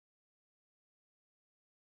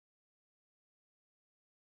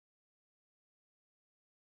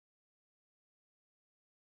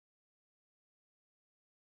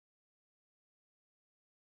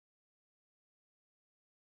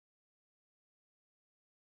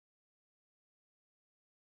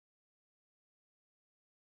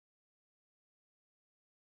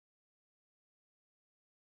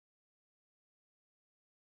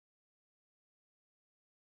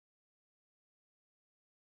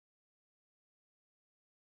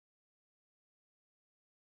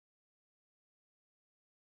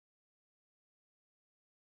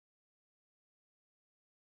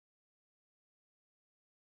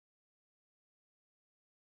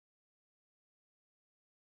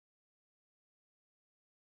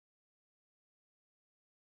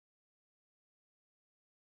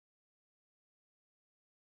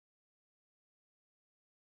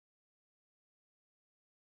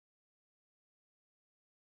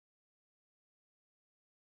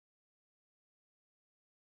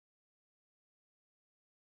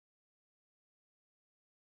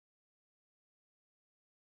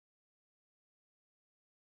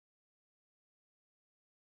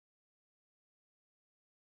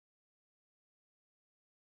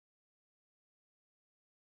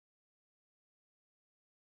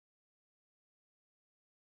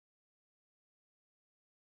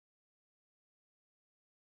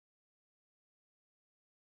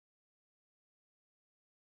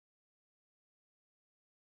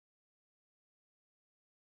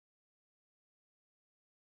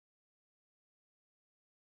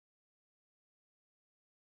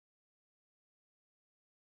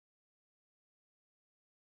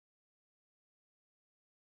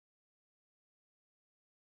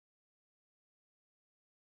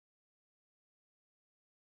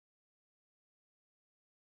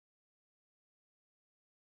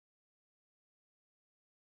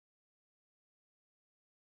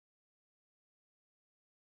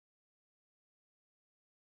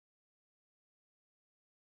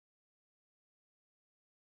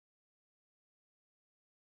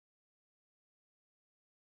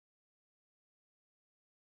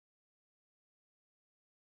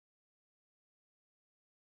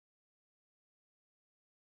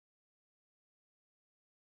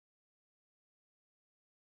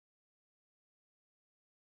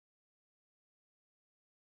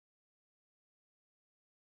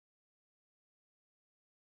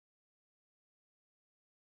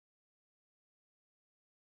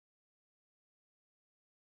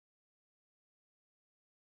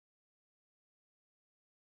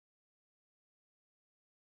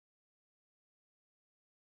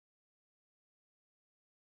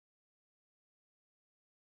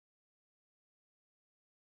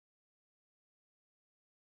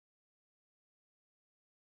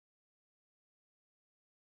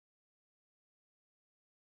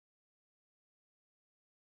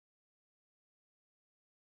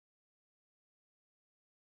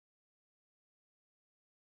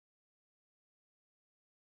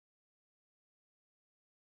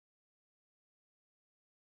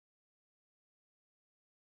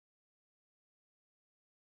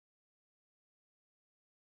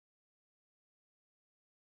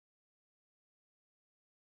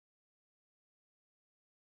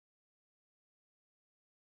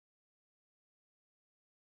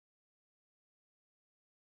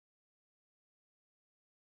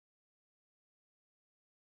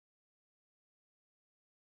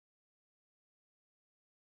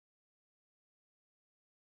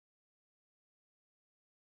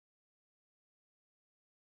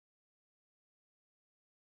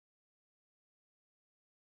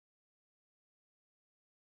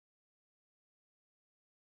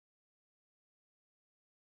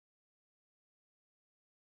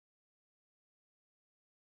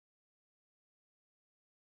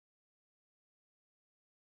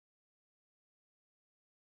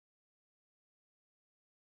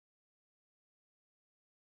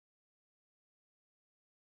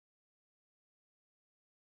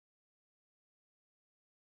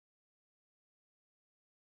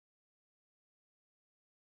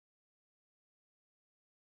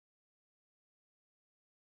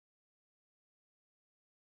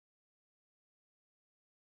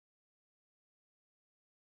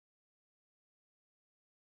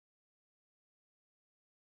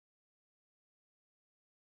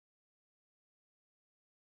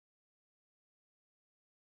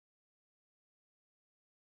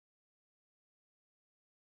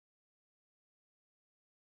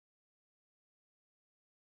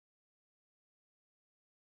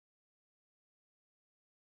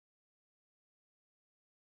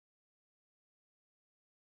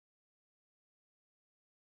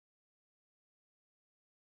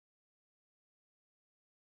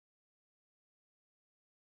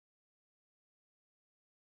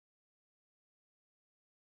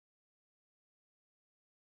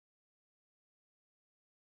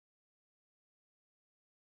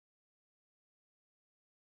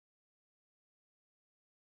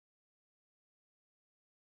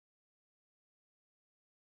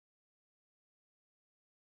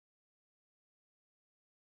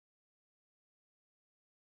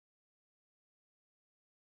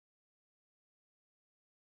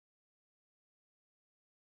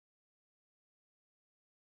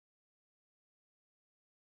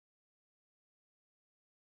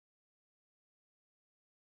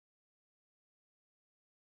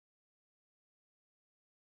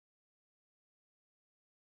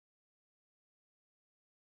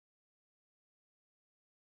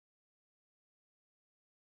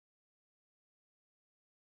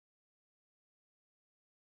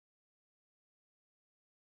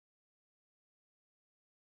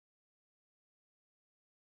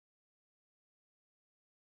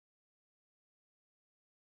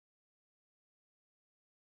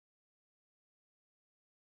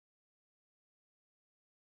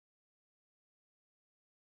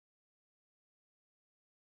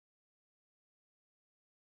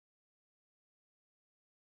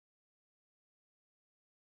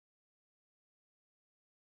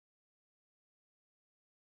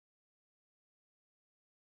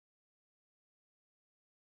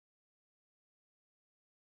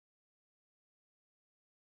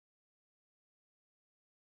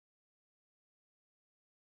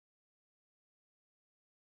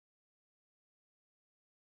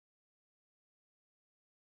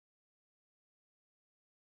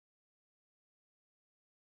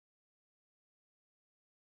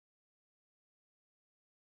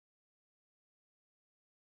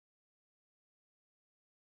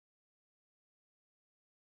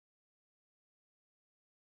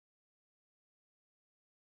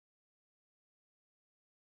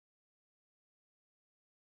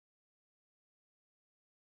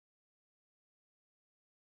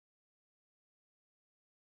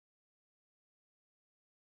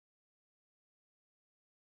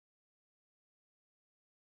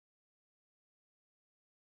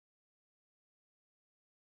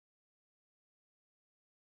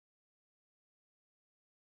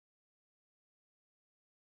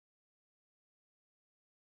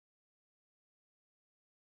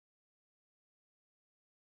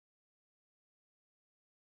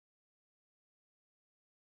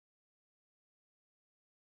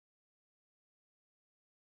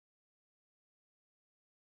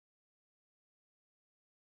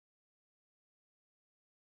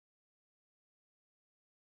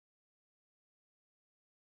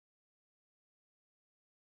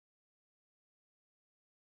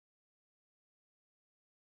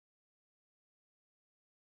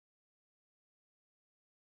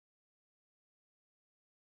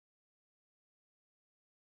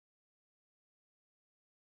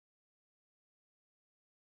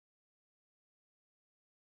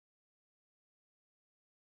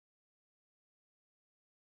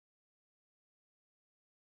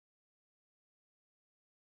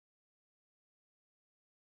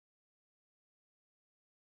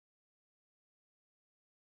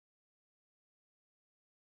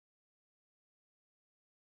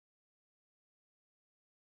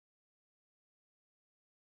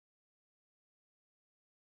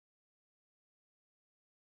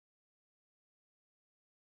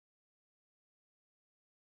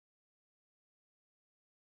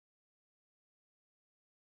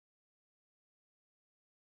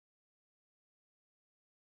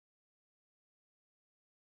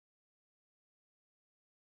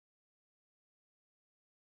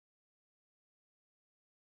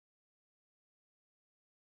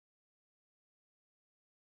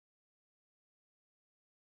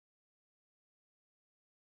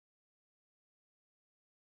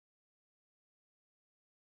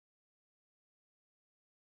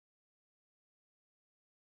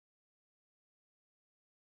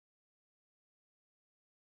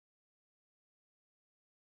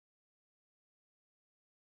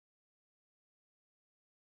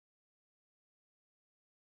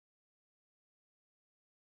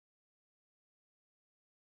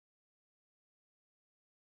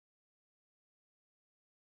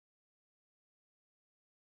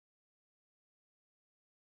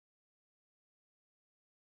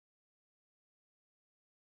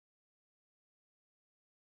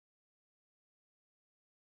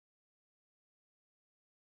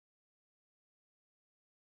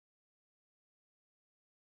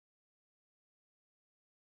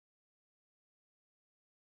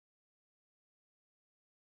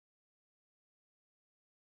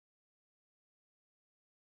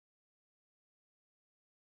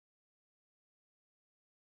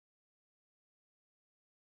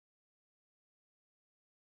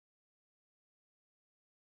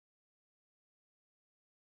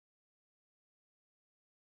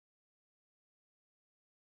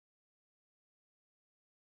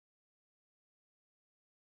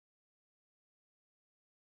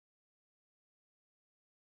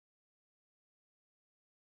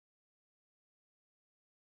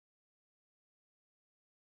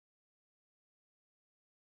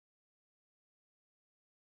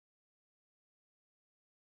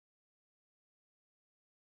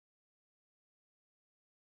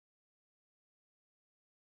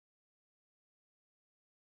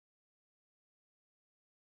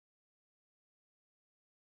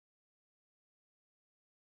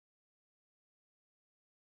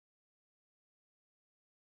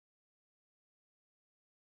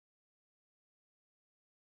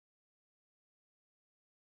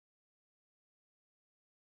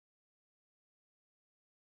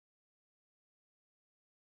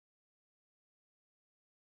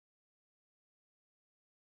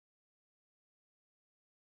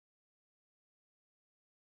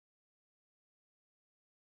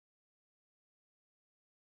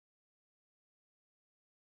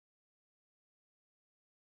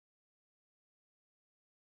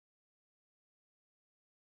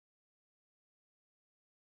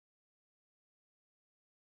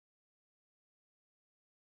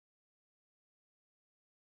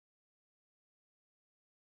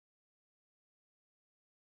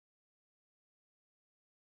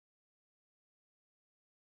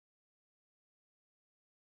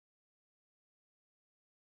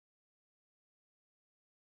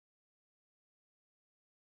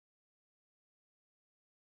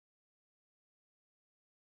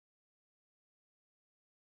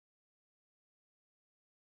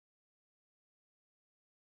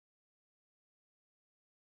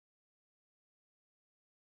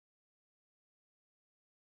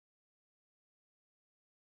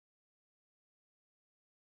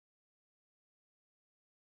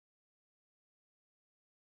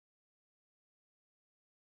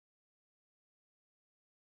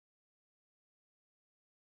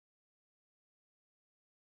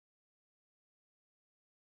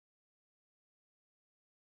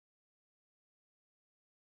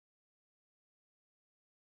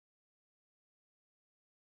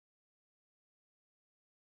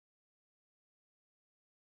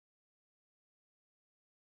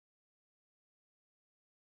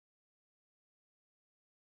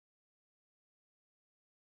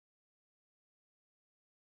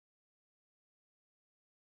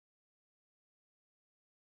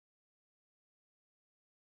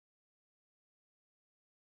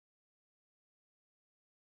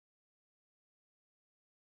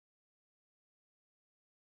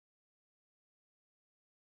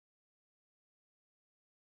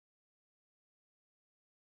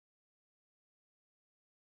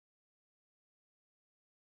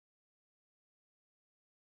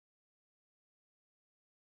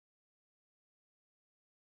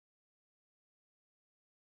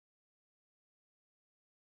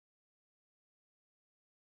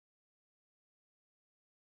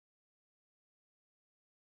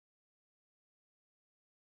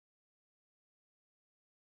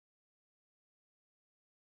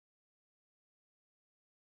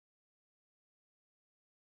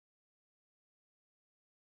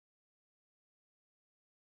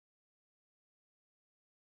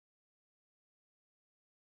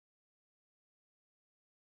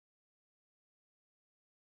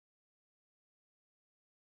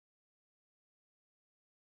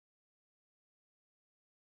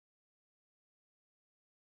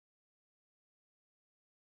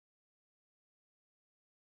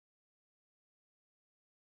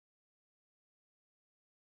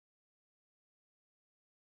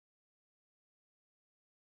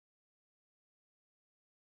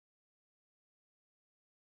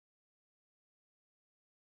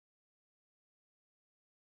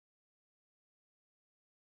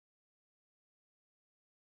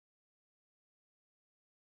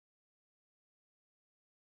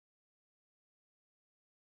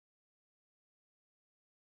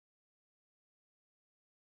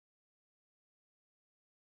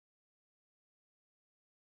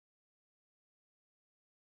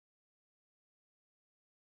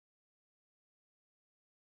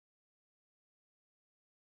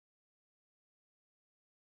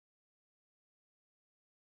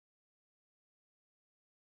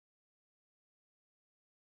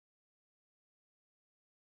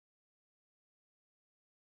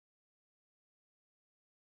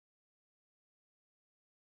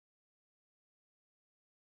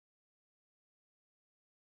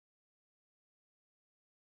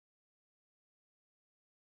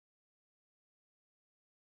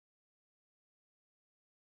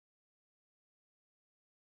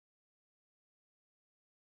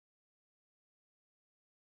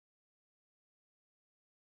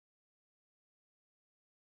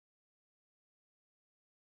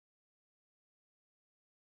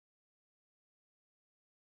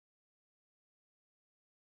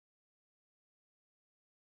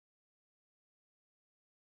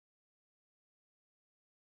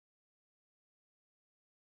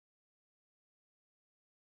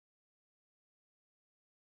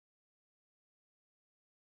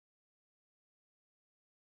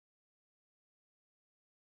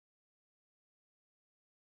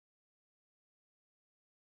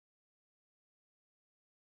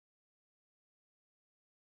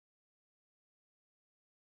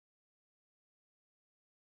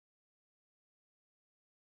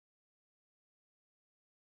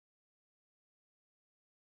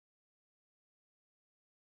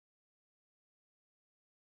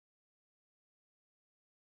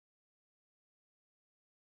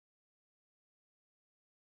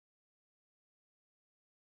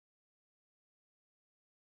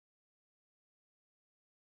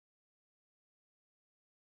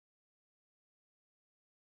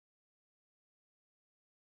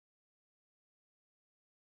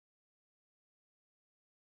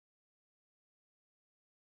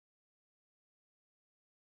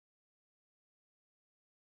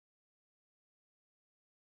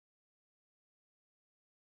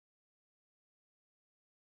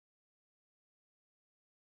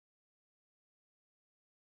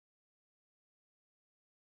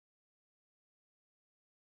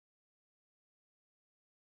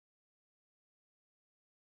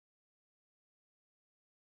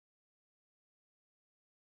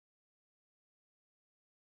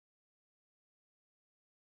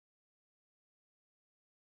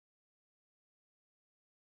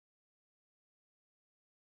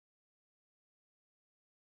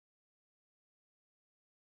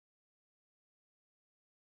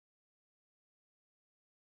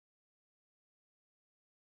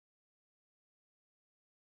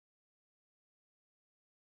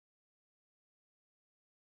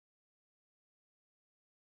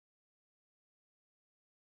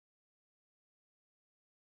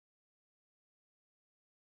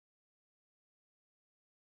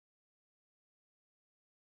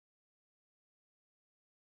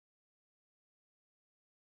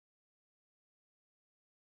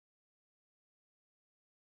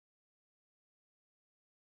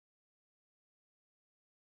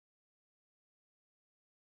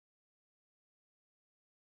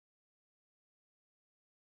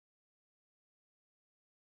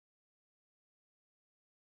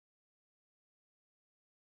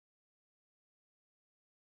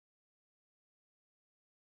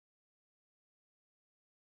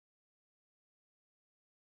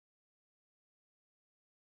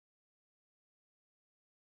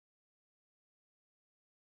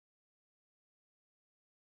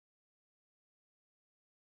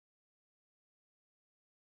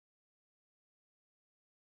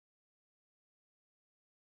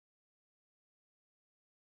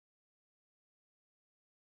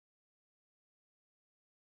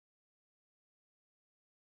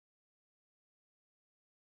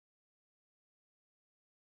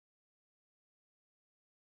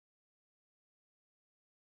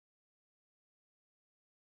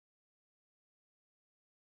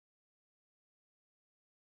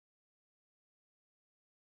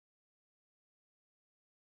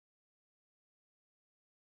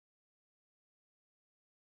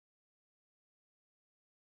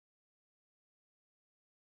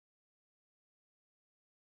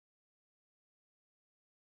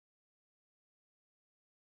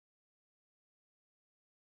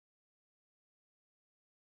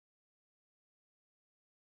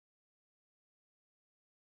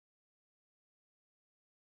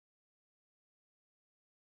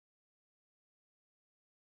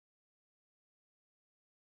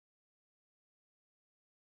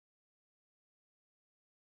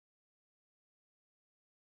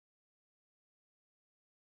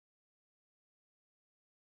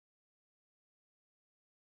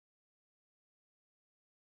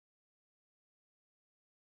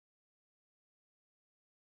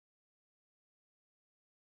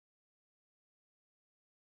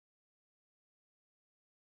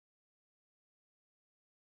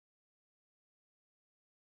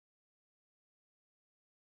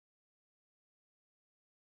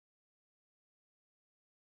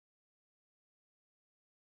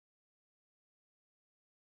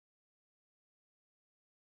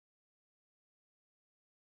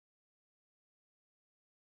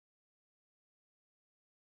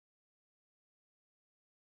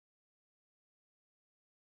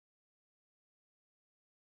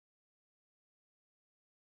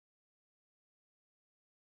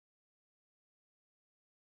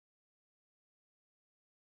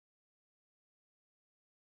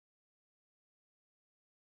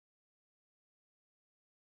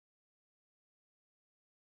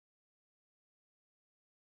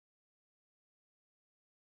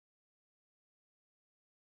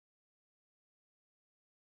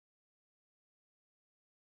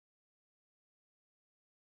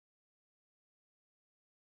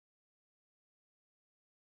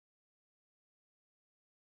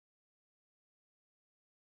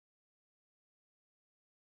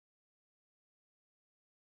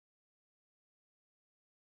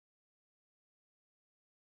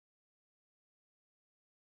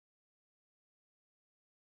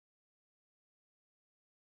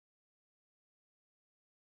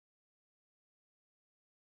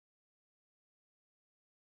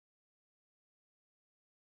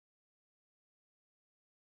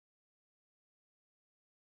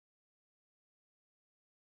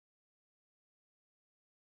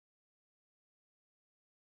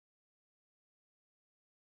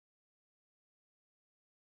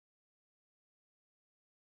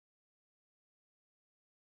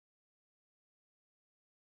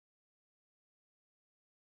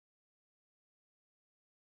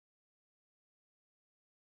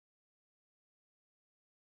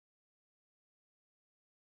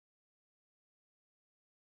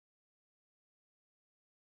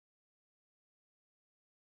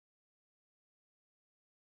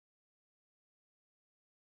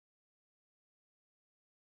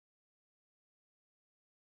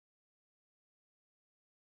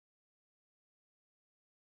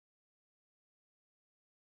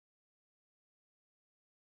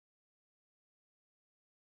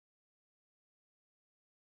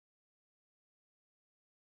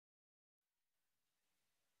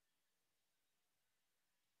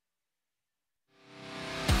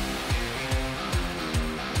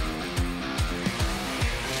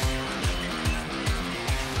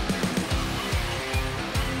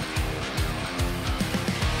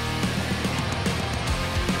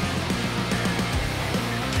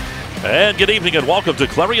And good evening and welcome to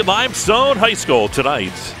Clarion-Limestone High School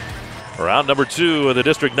tonight. Round number 2 of the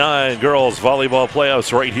District 9 Girls Volleyball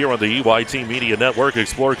Playoffs right here on the EYT Media Network.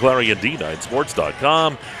 Explore Clarion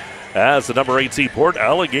D9Sports.com as the number 8 seed Port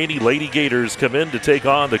Allegany Lady Gators come in to take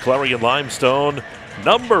on the Clarion-Limestone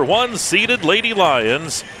number 1 seeded Lady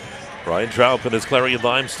Lions. Ryan Trout and his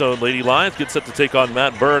Clarion-Limestone Lady Lions get set to take on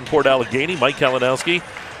Matt Burr and Port Allegany. Mike Kalinowski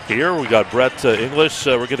here. We got Brett English.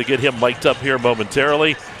 We're going to get him mic'd up here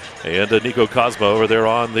momentarily. And Nico Cosmo over there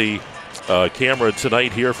on the camera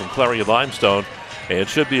tonight here from Clarion-Limestone. And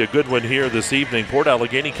should be a good one here this evening. Port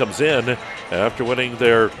Allegany comes in after winning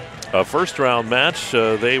their first round match.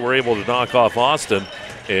 They were able to knock off Austin.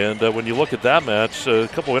 And when you look at that match, a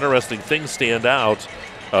couple interesting things stand out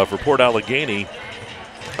for Port Allegany.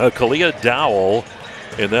 Kalia Dowell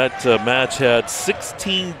in that match had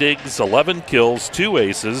 16 digs, 11 kills, 2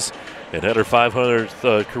 aces, and had her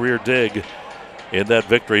 500th career dig in that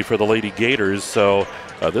victory for the Lady Gators. So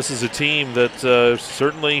this is a team that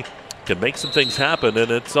certainly can make some things happen,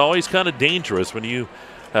 and it's always kind of dangerous when you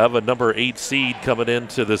have a number 8 seed coming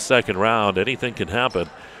into the second round. Anything can happen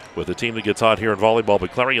with a team that gets hot here in volleyball,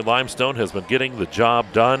 but Clarion-Limestone has been getting the job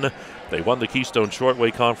done. They won the Keystone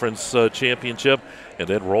Shortway Conference Championship and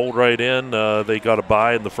then rolled right in. They got a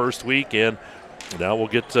bye in the first week, and now we'll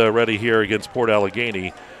get ready here against Port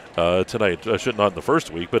Allegany tonight. Not in the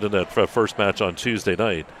first week, but in that first match on Tuesday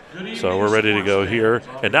night. So we're ready to go here.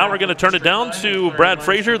 And now we're going to turn it down to Brad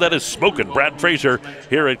Frazier. That is smoking Brad Frazier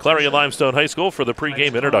here at Clarion-Limestone High School for the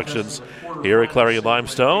pregame introductions here at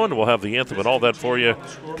Clarion-Limestone. We'll have the anthem and all that for you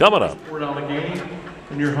coming up. Port Allegany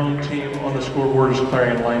and your home team on the scoreboard is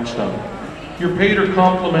Clarion-Limestone. Your paid or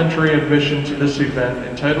complimentary admission to this event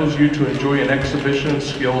entitles you to enjoy an exhibition of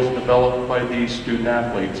skills developed by these student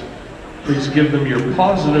athletes. Please give them your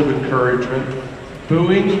positive encouragement.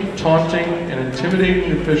 Booing, taunting, and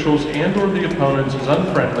intimidating officials and or the opponents is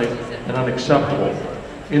unfriendly and unacceptable.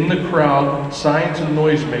 In the crowd, signs and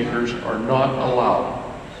noisemakers are not allowed.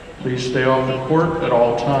 Please stay off the court at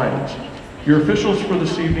all times. Your officials for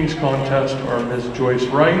this evening's contest are Ms. Joyce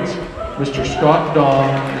Wright, Mr. Scott Dong,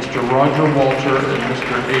 Mr. Roger Walter, and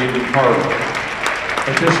Mr. Aiden Harlow.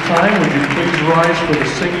 At this time, would you please rise for the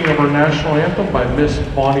singing of our national anthem by Miss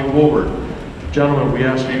Bonnie Woolward. Gentlemen, we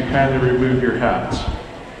ask that you kindly remove your hats.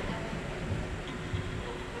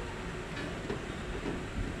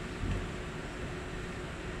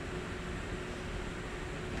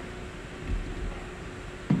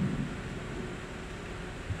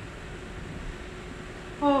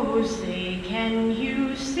 Oh, say, can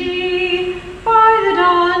you see by the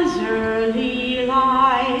dawn's early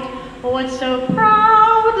light what so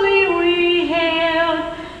proudly we hailed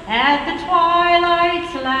at the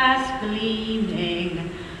twilight's last gleaming,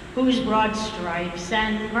 whose broad stripes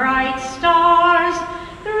and bright stars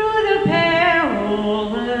through the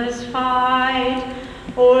perilous fight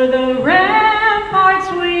o'er the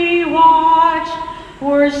ramparts we watched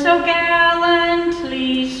were so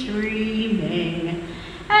gallantly streaming,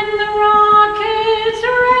 and the rocket's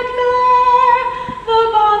red glare, the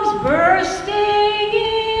bombs bursting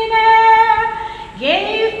in air,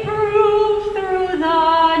 gave proof through the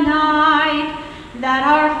night that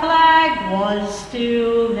our flag was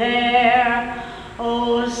still there.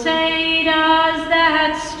 Oh, say does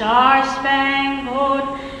that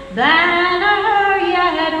star-spangled banner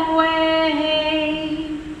yet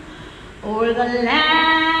wave o'er the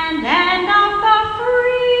land and of the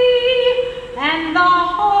free and the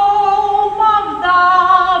home of the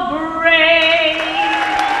brave.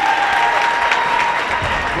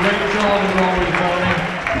 Great job as always, Bonnie.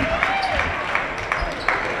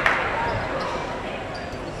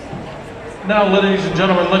 Now, ladies and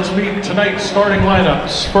gentlemen, let's meet tonight's starting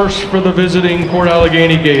lineups. First for the visiting Port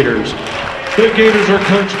Allegany Gators. The Gators are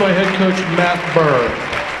coached by head coach Matt Burr.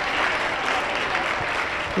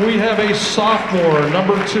 We have a sophomore,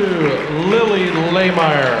 number 2, Lily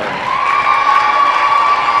Laymeyer.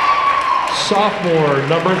 Sophomore,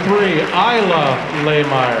 number 3, Isla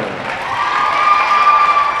Laymeyer.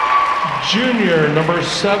 Junior, number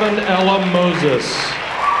 7, Ella Moses.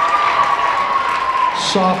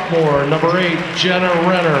 Sophomore, number 8, Jenna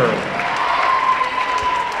Renner.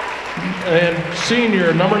 And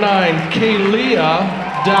senior, number 9, Kalia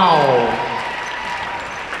Dowell.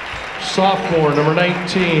 Sophomore, number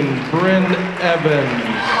 19, Bryn Evans.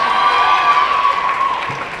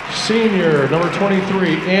 Senior, number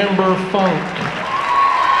 23, Amber Funk.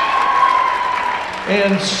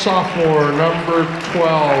 And sophomore, number 12,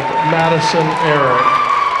 Madison Eric.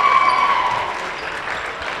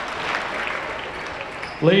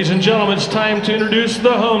 Ladies and gentlemen, it's time to introduce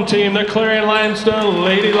the home team, the Clarion-Limestone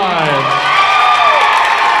Lady Lions.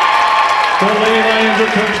 The Lady Lions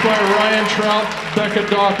are coached by Ryan Trout, Becca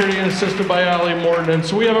Doherty, and assisted by Allie Morton. And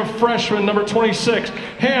so we have a freshman, number 26,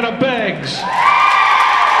 Hannah Beggs.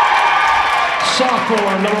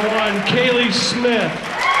 Sophomore, number 1, Kaylee Smith.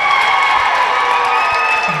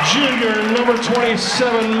 Junior, number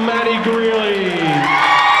 27, Maddie Greeley.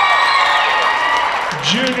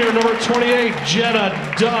 Junior, number 28, Jenna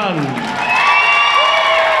Dunn.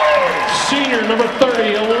 Senior, number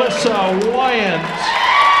 30, Alyssa Wyant.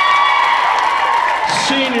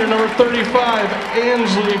 Senior, number 35,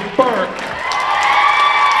 Ansley Burke.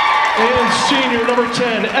 And senior, number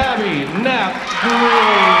 10, Abby Knapp Greeley.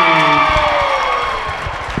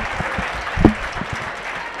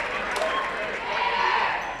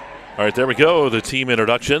 All right, there we go, the team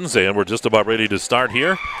introductions, and we're just about ready to start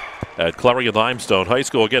here at Clarion-Limestone High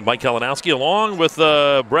School. Again, Mike Kalinowski along with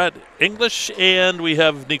Brett English, and we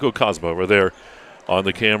have Nico Cosmo over there on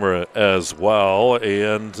the camera as well.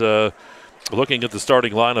 And looking at the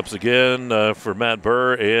starting lineups again for Matt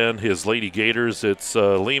Burr and his Lady Gators, it's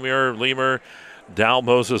Lemur, Dow,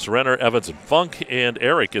 Moses, Renner, Evans, and Funk, and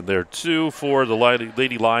Eric in there too. For the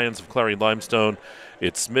Lady Lions of Clarion-Limestone,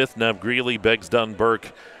 it's Smith, Knapp, Greeley, Beggs, Dunn,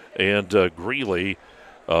 Burke, and Greeley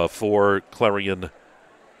for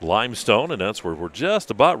Clarion-Limestone, and that's where we're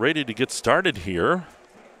just about ready to get started here.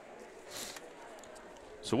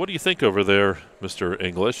 So what do you think over there, Mr.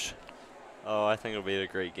 English? Oh, I think it'll be a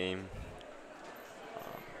great game.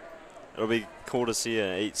 It'll be cool to see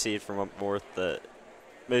an 8 seed from up north that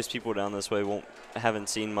most people down this way haven't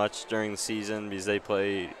seen much during the season because they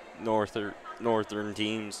play northern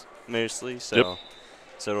teams mostly. So. Yep.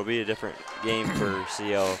 So it'll be a different game for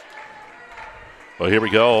CL. Well, here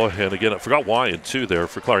we go. And again, I forgot Wyant, too, there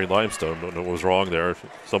for Clarion-Limestone. Don't know what was wrong there.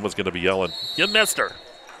 Someone's going to be yelling, "You missed her."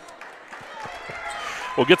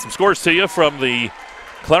 We'll get some scores to you from the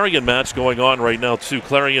Clarion match going on right now, too.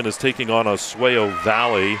 Clarion is taking on Oswego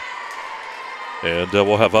Valley. And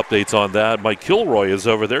we'll have updates on that. Mike Kilroy is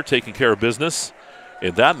over there taking care of business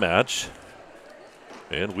in that match.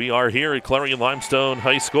 And we are here at Clarion-Limestone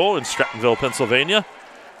High School in Strattanville, Pennsylvania.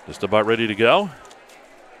 Just about ready to go.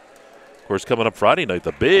 Of course, coming up Friday night,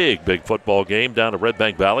 the big football game down at Red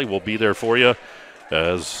Bank Valley. We'll be there for you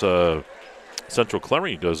as Central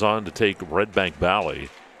Clarion goes on to take Red Bank Valley.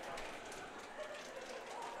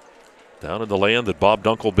 Down in the land that Bob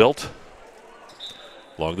Dunkel built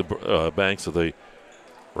along the banks of the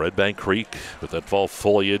Red Bank Creek with that fall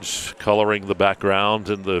foliage coloring the background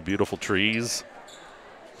and the beautiful trees.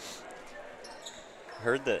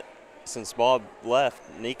 Heard that since Bob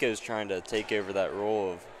left, Nico's trying to take over that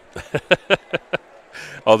role of.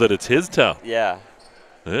 Oh, that it's his town. Yeah.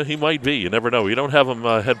 He might be. You never know. We don't have him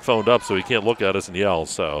headphoned up, so he can't look at us and yell.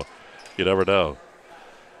 So you never know.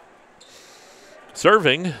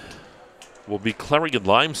 Serving will be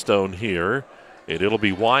Clarion-Limestone here, and it'll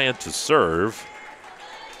be Wyant to serve.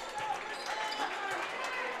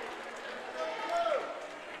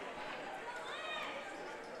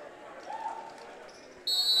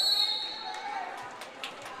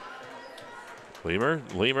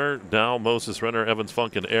 Lemur, now Moses, Renner, Evans,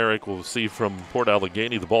 Funk, and Eric. We'll see from Port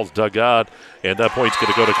Allegany. The ball's dug out, and that point's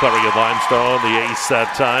going to go to Clarion-Limestone. The ace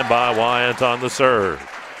that time by Wyant on the serve.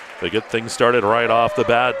 They get things started right off the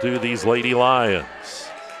bat to these Lady Lions.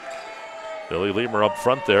 Billy Lemur up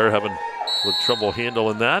front there having a little trouble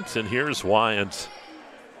handling that, and here's Wyant.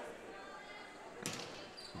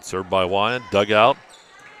 Served by Wyant, dug out.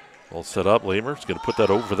 All set up. Lemur's going to put that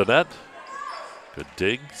over the net. Good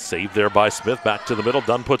dig. Saved there by Smith. Back to the middle.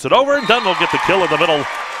 Dunn puts it over, and Dunn will get the kill in the middle.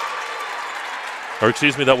 Or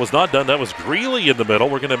excuse me, that was not Dunn. That was Greeley in the middle.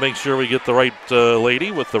 We're going to make sure we get the right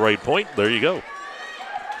lady with the right point. There you go.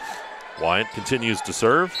 Wyant continues to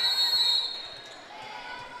serve.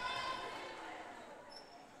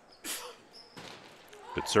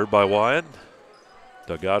 Good serve by Wyant.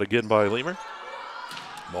 Dug out again by Lemur.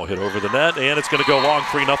 Ball hit over the net, and it's going to go long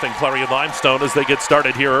 3-0 Clarion-Limestone as they get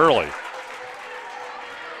started here early.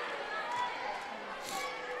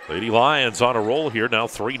 Lady Lions on a roll here now,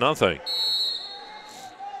 3-0.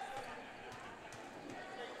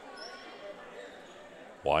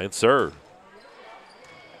 Wyant serve.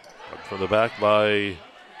 From the back by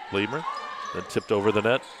Lemur, then tipped over the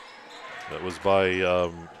net. That was by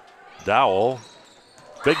Dowell.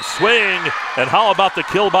 Big swing, and how about the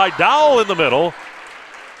kill by Dowell in the middle?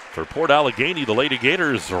 For Port Allegany, the Lady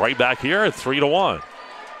Gators right back here at 3-1.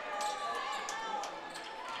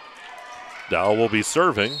 Dowell will be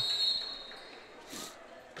serving.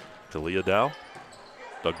 Talia Dowell.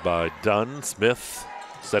 Dug by Dunn. Smith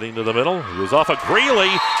setting to the middle. He was off of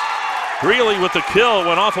Greeley. Greeley with the kill.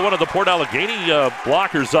 Went off of one of the Port Allegany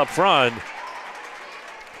blockers up front.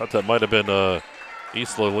 Thought that might have been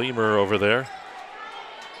Isla Lemur over there.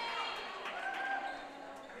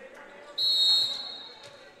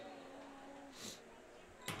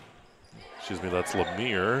 Excuse me, that's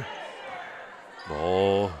Lemire.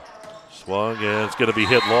 Ball swung, and it's going to be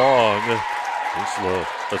hit long.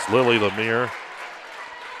 That's Lily Lemire.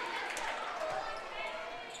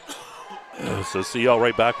 So CL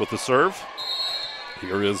right back with the serve.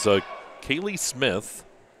 Here is Kaylee Smith.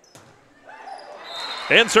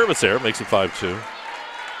 And service error makes it 5-2.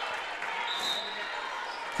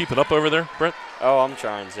 Keeping up over there, Brett? Oh, I'm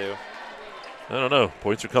trying to. I don't know.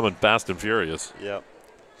 Points are coming fast and furious. Yep.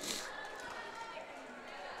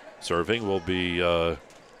 Serving will be Isla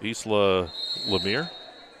Lemire.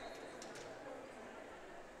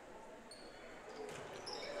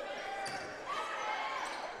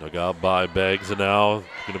 Dug out by Beggs, and now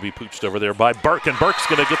going to be pooched over there by Burke, and Burke's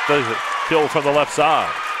going to get the kill from the left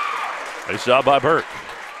side. Nice job by Burke.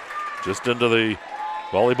 Just into the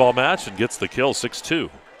volleyball match and gets the kill, 6-2.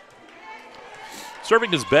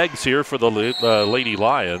 Serving is Beggs here for the Lady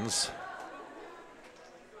Lions.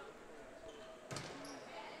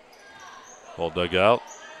 Ball dug out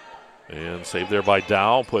and saved there by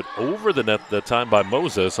Dow. Put over the net that time by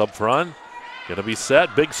Moses up front. Going to be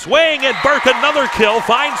set. Big swing, and Burke another kill.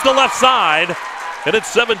 Finds the left side, and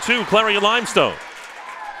it's 7-2 Clarion-Limestone.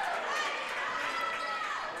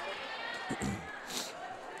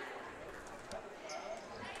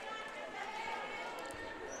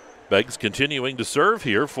 Beggs continuing to serve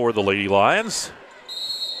here for the Lady Lions.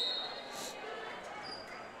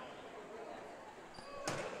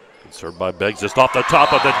 Served by Beggs just off the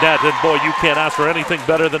top of the net, and boy, you can't ask for anything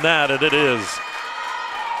better than that, and it is.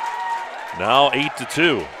 Now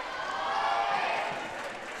 8-2.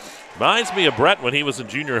 Reminds me of Brett when he was in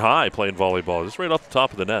junior high playing volleyball, just right off the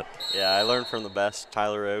top of the net. Yeah, I learned from the best,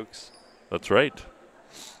 Tyler Oakes. That's right.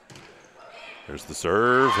 There's the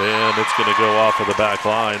serve, and it's going to go off of the back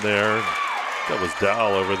line there. That was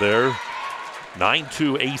Dowell over there.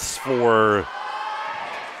 9-2 ace for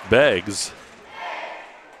Beggs.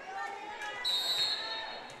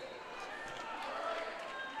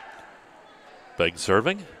 Beggs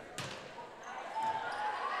serving.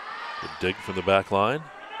 Good dig from the back line.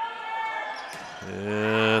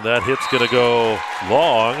 And that hit's going to go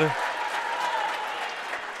long.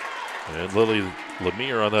 And Lily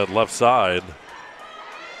Lemire on that left side.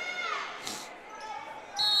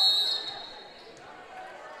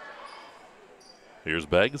 Here's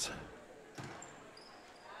Beggs.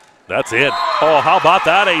 That's it. Oh, how about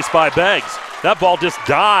that ace by Beggs? That ball just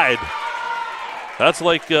died. That's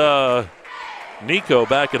like Nico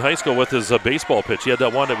back in high school with his baseball pitch. He had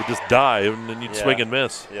that one that would just die, and then you'd swing and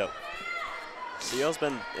miss. Yep. CL's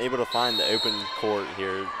been able to find the open court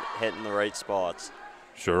here, hitting the right spots.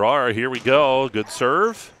 Sure are. Here we go. Good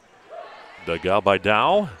serve. Dug out by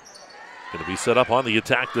Dow. Going to be set up on the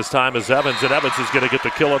attack this time as Evans, and Evans is going to get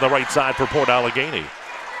the kill on the right side for Port Allegany.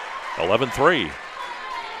 11-3.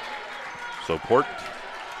 So Port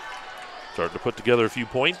starting to put together a few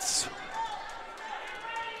points.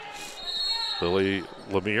 Lily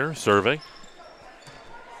Lemire serving.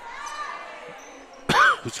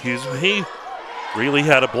 Excuse me. Really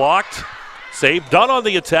had it blocked. Save. Dunn on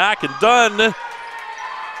the attack, and Dunn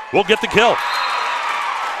will get the kill.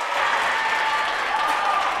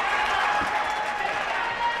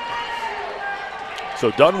 So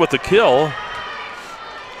Dunn with the kill.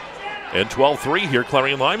 And 12-3 here,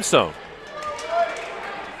 Clarion-Limestone.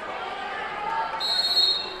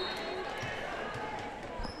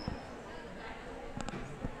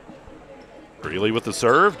 Greeley with the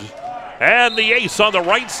serve. And the ace on the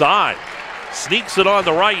right side. Sneaks it on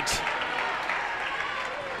the right.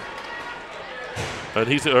 And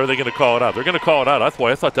are they going to call it out? They're going to call it out. That's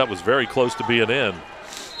why I thought that was very close to being in.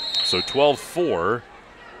 So 12-4.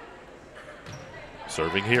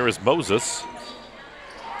 Serving here is Moses.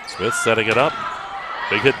 Smith setting it up.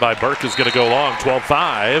 Big hit by Burke is going to go long.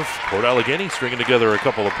 12-5. Port Allegany stringing together a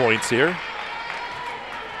couple of points here.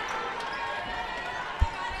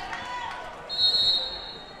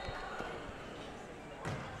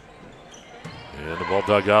 And the ball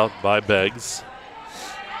dug out by Beggs.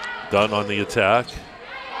 Dunn on the attack.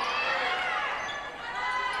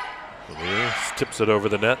 Lemire tips it over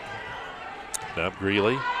the net. Now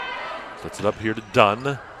Greeley sets it up here to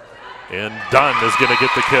Dunn. And Dunn is going to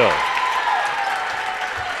get the kill.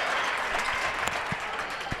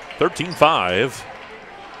 13-5.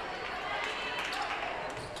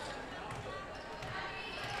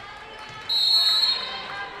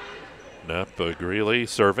 Greeley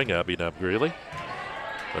serving, Abby Knapp Greeley.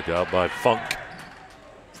 Dug out by Funk.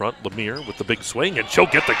 Front Lemire with the big swing, and she'll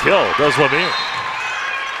get the kill, does Lemire.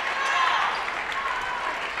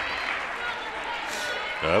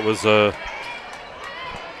 That was Isla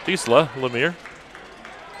Lemire.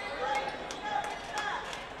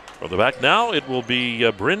 From the back now, it will be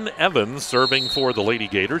Bryn Evans serving for the Lady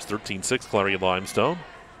Gators, 13-6 Clarion-Limestone.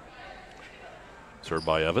 Served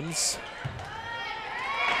by Evans.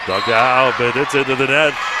 Dug out, but it's into the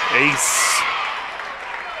net. Ace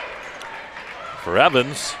for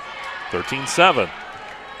Evans, 13-7.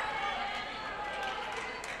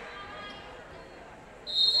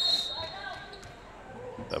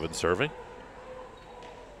 Evans serving.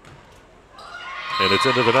 And it's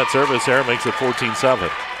into the net service here, makes it 14-7.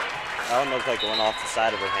 I don't know if it went off the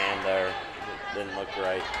side of her hand there. It didn't look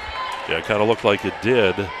right. Yeah, it kind of looked like it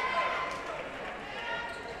did. You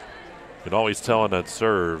can always tell on that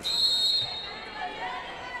serve.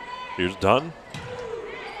 Here's Dunn.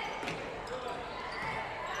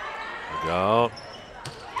 Look out.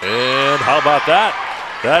 And how about that?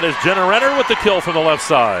 That is Jenna Renner with the kill from the left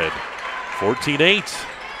side. 14-8.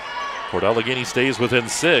 Port Allegany stays within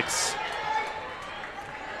 6.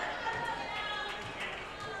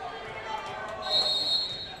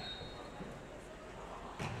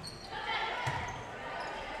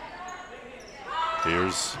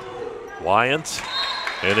 Here's Wyant,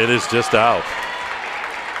 and it is just out.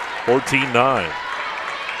 14-9.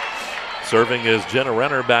 Serving is Jenna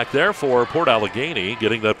Renner back there for Port Allegany,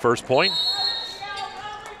 getting that first point.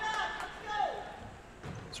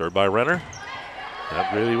 Served by Renner.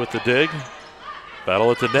 Not really with the dig.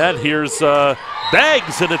 Battle at the net. Here's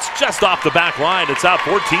Beggs, and it's just off the back line. It's out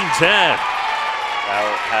 14-10. That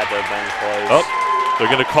had to have been close. Oh, they're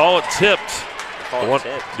going to call it tipped.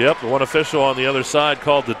 Yep, the one official on the other side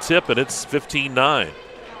called the tip, and it's 15-9.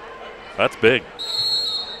 That's big.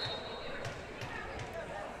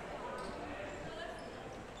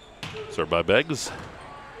 Served by Beggs.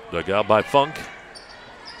 Dug out by Funk.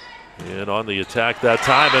 And on the attack that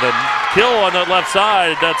time, and a kill on the left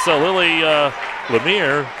side. That's Lily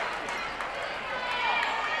Lemire.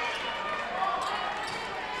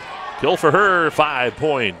 Kill for her,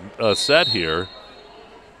 5-point set here.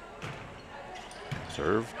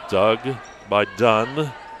 Serve dug by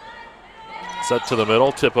Dunn. Set to the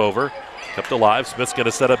middle, tip over. Kept alive. Smith's going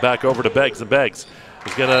to set it back over to Beggs, and Beggs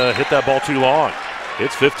is going to hit that ball too long.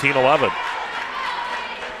 It's 15-11.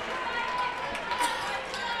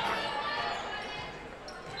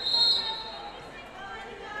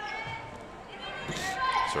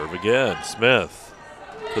 Serve again. Smith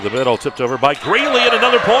to the middle, tipped over by Greeley, and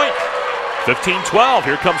another point. 15-12.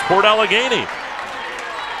 Here comes Port Allegany.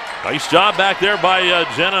 Nice job back there by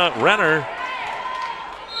Jenna Renner.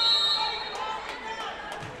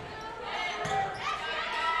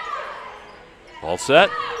 All set.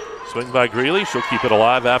 Swing by Greeley. She'll keep it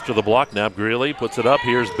alive after the block. Now Greeley puts it up.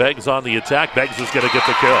 Here's Beggs on the attack. Beggs is going to get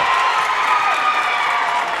the kill.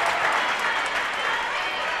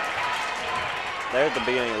 There at the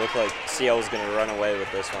beginning, it looked like CL was going to run away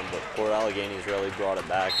with this one, but Port Allegany's really brought it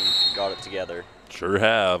back and got it together. Sure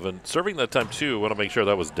have. And serving that time, too, want to make sure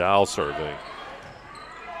that was Dow serving.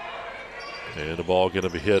 And the ball going to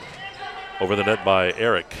be hit over the net by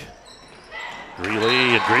Eric. Greeley,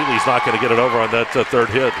 and Greeley's not going to get it over on that third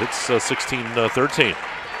hit. It's 16-13.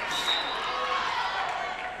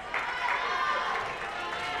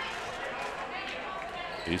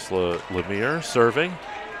 Isla Lemire serving.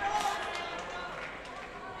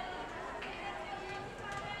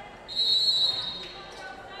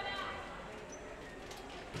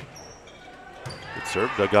 Good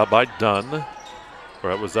serve, dug out by Dunn. Or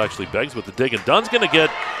that was actually Beggs with the dig, and Dunn's going to get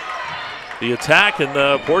the attack,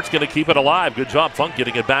 and Port's going to keep it alive. Good job, Funk,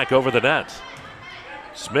 getting it back over the net.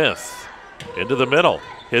 Smith into the middle.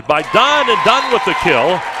 Hit by Dunn, and Dunn with the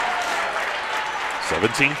kill.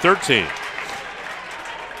 17-13.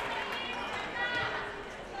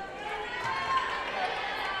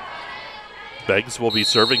 Beggs will be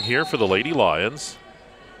serving here for the Lady Lions.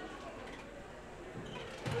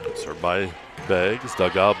 Served by Beggs,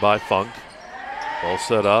 dug out by Funk. All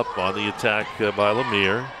set up on the attack by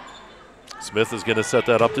Lemire. Smith is going to set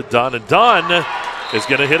that up to Dunn, and Dunn is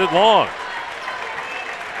going to hit it long.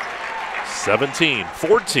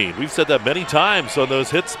 17-14. We've said that many times on those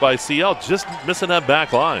hits by CL, just missing that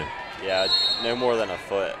back line. Yeah, no more than a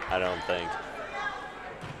foot, I don't think.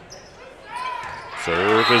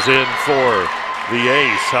 Serve is in for the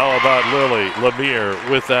ace. How about Lily Lemire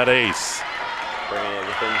with that ace? Bringing it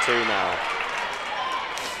within 2 now.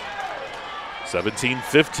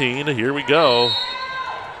 17-15, here we go.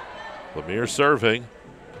 Lemire serving.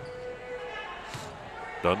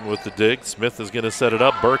 Done with the dig. Smith is going to set it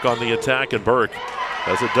up. Burke on the attack, and Burke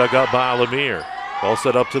has it dug out by Lemire. Ball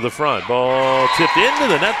set up to the front. Ball tipped into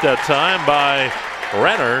the net that time by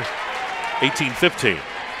Renner. 18-15.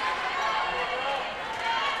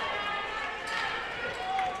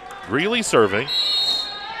 Greeley serving.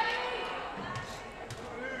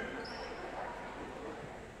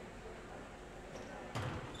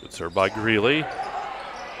 Good serve by Greeley.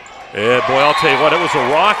 And boy, I'll tell you what, it was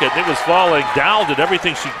a rocket. It was falling. Dow did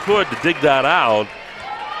everything she could to dig that out.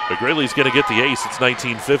 But Greeley's going to get the ace. It's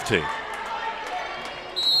 19-15.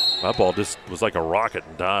 That ball just was like a rocket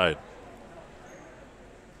and died.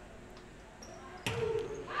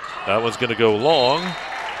 That one's going to go long.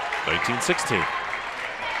 19-16.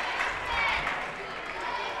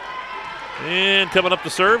 And coming up to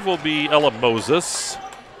serve will be Ella Moses.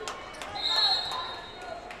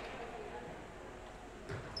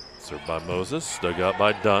 Served by Moses, dug out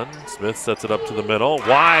by Dunn. Smith sets it up to the middle.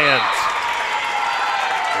 Wyant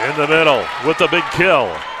in the middle with the big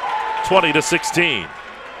kill. 20-16.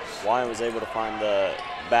 Wyant was able to find the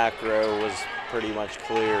back row, was pretty much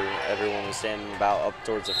clear. Everyone was standing about up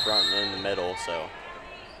towards the front and in the middle, so.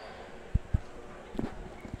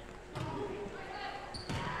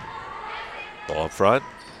 Ball up front,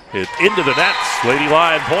 hit into the nets. Lady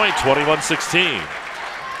Lion point, 21-16.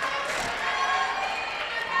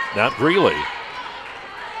 Now Greeley.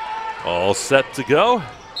 All set to go.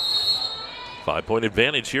 5-point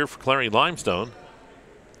advantage here for Clarion-Limestone.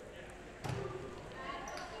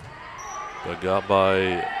 Dug out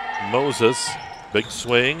by Moses. Big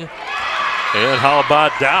swing. And how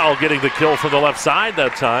about Dow getting the kill from the left side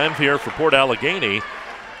that time here for Port Allegany.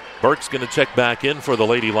 Burke's going to check back in for the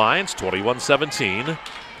Lady Lions, 21-17.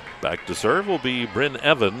 Back to serve will be Bryn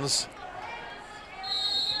Evans.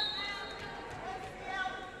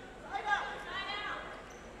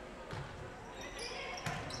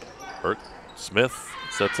 Burke, Smith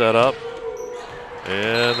sets that up.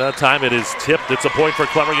 And that time it is tipped. It's a point for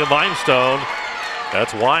Clarion-Limestone.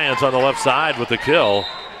 That's Wyant on the left side with the kill,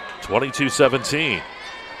 22-17.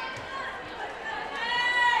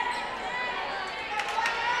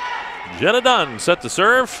 Jenna Dunn set to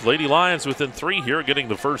serve. Lady Lions within 3 here, getting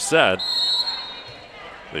the first set.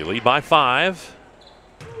 They lead by 5.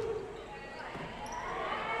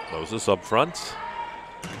 Moses up front.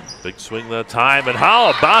 Big swing that time, and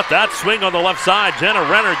how about that swing on the left side? Jenna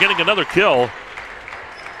Renner getting another kill.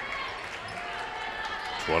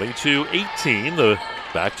 22-18,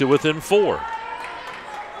 back to within 4.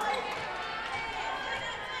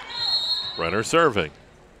 Renner serving.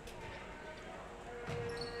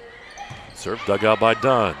 Serve dug out by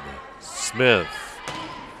Dunn. Smith.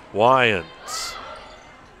 Wyant.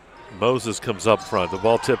 Moses comes up front. The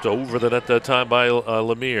ball tipped over the net that time by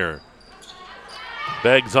Lemire.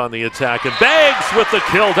 Beggs on the attack, and Beggs with the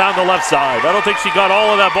kill down the left side. I don't think she got all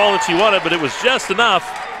of that ball that she wanted, but it was just enough.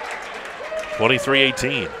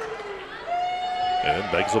 23-18.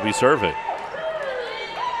 And Beggs will be serving.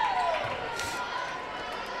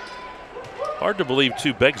 Hard to believe,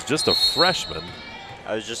 too. Beggs just a freshman.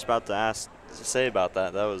 I was just about to say about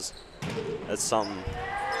that. That's something.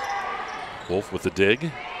 Wolf with the dig.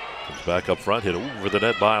 Comes back up front, hit over the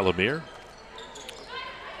net by Lemire.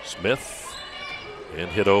 Smith. And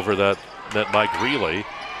hit over that net by Greeley.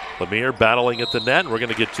 Lemire battling at the net. We're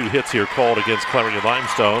going to get 2 hits here called against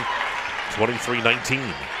Clarion-Limestone. 23-19.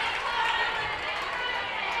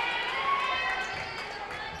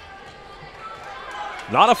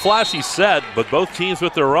 Not a flashy set, but both teams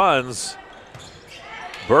with their runs.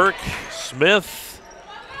 Burke, Smith,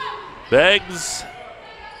 Beggs.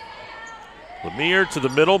 Lemire to the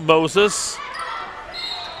middle, Moses.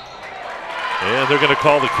 And they're going to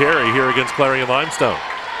call the carry here against Clarion-Limestone.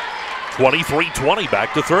 23-20,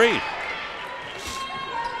 back to 3.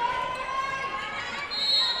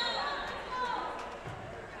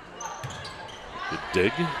 Good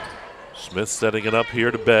dig. Smith setting it up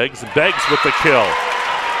here to Beggs. And Beggs with the kill.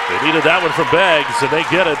 They needed that one from Beggs, and they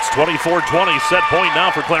get it. It's 24-20, set point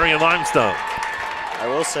now for Clarion-Limestone. I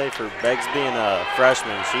will say, for Beggs being a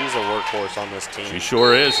freshman, she's a workhorse on this team. She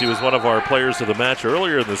sure is. She was one of our players of the match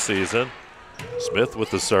earlier in the season. Smith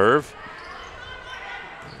with the serve.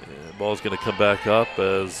 And ball's going to come back up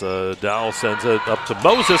as Dow sends it up to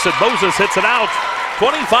Moses, and Moses hits it out.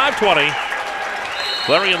 25-20.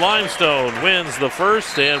 Clarion-Limestone wins the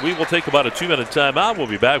first, and we will take about a 2-minute timeout. We'll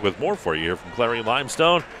be back with more for you here from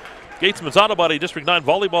Clarion-Limestone. Gatesman's Auto Body District 9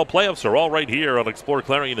 volleyball playoffs are all right here on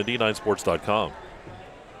exploreClarion and D9sports.com.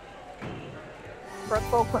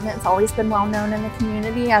 Brookville Equipment's always been well known in the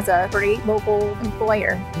community as a great local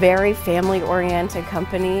employer. Very family-oriented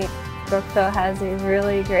company. Brookville has a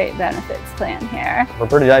really great benefits plan here. We're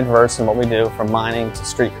pretty diverse in what we do, from mining to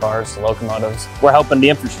streetcars to locomotives. We're helping the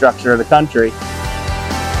infrastructure of the country.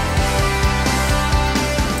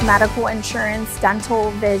 Medical insurance, dental,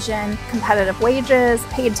 vision, competitive wages,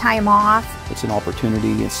 paid time off. It's an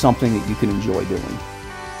opportunity. It's something that you can enjoy doing.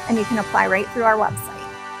 and you can apply right through our website.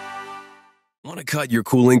 Want to cut your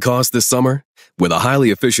cooling costs this summer? With a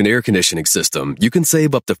highly efficient air conditioning system, you can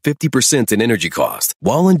save up to 50% in energy cost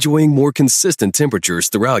while enjoying more consistent temperatures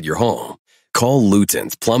throughout your home. Call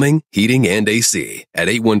Luton's Plumbing, Heating, and AC at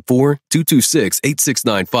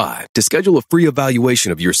 814-226-8695 to schedule a free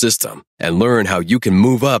evaluation of your system and learn how you can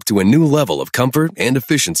move up to a new level of comfort and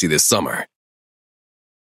efficiency this summer.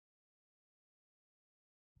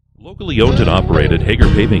 Locally owned and operated, Hager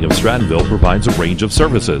Paving of Strattanville provides a range of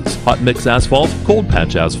services: hot mix asphalt, cold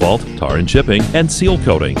patch asphalt, tar and chipping, and seal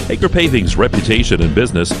coating. Hager Paving's reputation in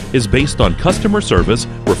business is based on customer service,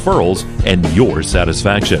 referrals, and your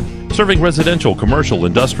satisfaction. Serving residential, commercial,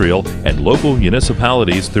 industrial, and local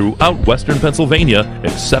municipalities throughout Western Pennsylvania,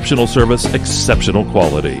 exceptional service, exceptional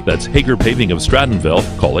quality. That's Hager Paving of Strattanville.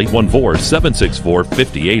 Call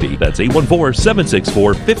 814-764-5080. That's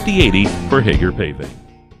 814-764-5080 for Hager Paving.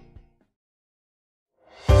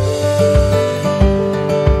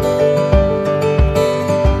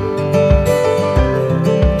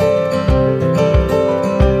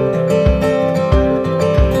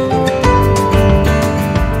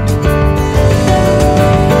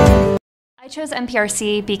 I chose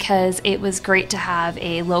MPRC because it was great to have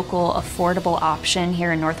a local, affordable option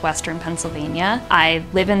here in northwestern Pennsylvania. I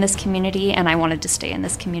live in this community and I wanted to stay in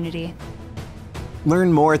this community.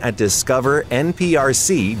 Learn more at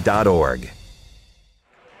discovernprc.org.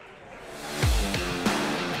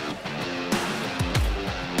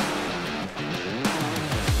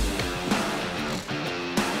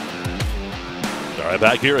 All right,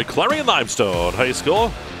 back here at Clarion-Limestone High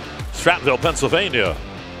School, Strattanville, Pennsylvania.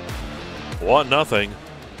 1-0.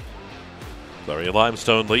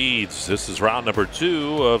 Clarion-Limestone leads. This is round number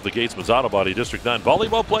 2 of the Gatesman's Auto Body District 9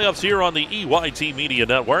 volleyball playoffs here on the EYT Media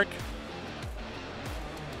Network.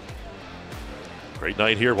 Great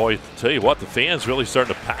night here, boy. Tell you what, the fans really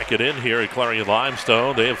starting to pack it in here at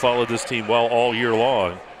Clarion-Limestone. They have followed this team well all year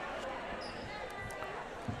long.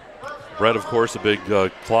 Brett, of course, a big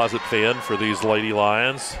closet fan for these Lady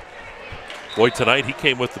Lions. Boy, tonight he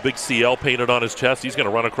came with the big CL painted on his chest. He's going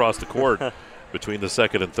to run across the court between the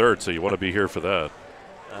second and third, so you want to be here for that.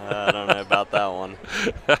 I don't know about that one.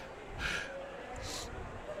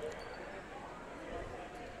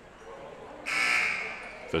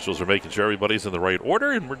 Officials are making sure everybody's in the right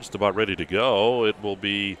order, and we're just about ready to go. It will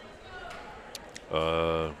be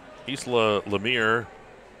Isla Lemire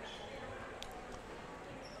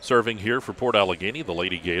serving here for Port Allegany, the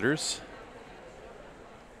Lady Gators.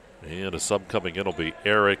 And a sub coming in will be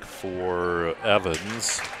Eric for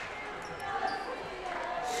Evans.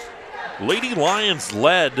 Lady Lions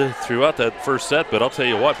led throughout that first set, but I'll tell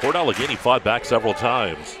you what, Port Allegany fought back several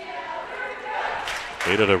times.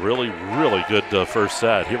 Made it a really, really good first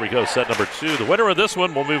set. Here we go, set number 2. The winner of this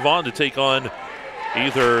one will move on to take on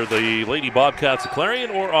either the Lady Bobcats of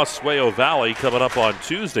Clarion or Oswego Valley coming up on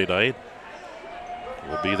Tuesday night.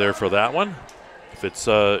 We'll be there for that one. If it's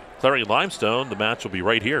Clarion-Limestone, the match will be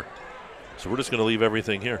right here. So we're just going to leave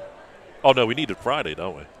everything here. Oh, no, we need it Friday,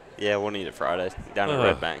 don't we? Yeah, we'll need it Friday down at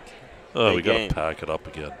Red Bank. Oh, we got to pack it up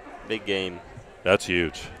again. Big game. That's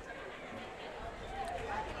huge.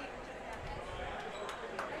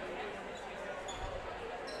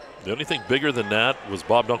 The only thing bigger than that was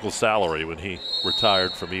Bob Dunkel's salary when he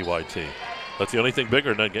retired from EYT. That's the only thing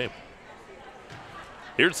bigger in that game.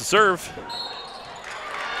 Here's the serve.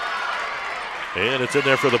 And it's in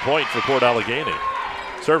there for the point for Port Allegany.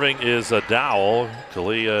 Serving is Dow,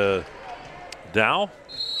 Kalia Dow.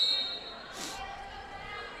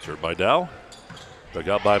 Served by Dow. Dug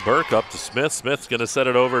out by Burke, up to Smith. Smith's going to set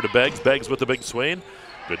it over to Beggs. Beggs with the big swing.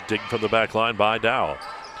 Good dig from the back line by Dow.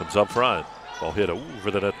 Comes up front. Ball hit over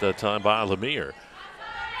the net that time by Lemire.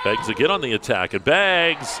 Beggs again on the attack, and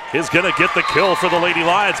Beggs is going to get the kill for the Lady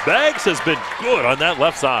Lions. Beggs has been good on that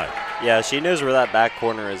left side. Yeah, she knows where that back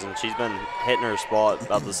corner is, and she's been hitting her spot,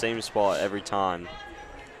 about the same spot every time.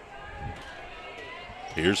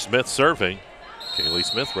 Here's Smith serving. Kaylee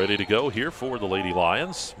Smith ready to go here for the Lady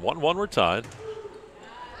Lions. 1-1 we're tied.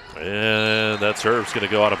 And that serve's going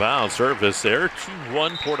to go out of bounds. Service there,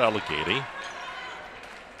 2-1 Port Allegany.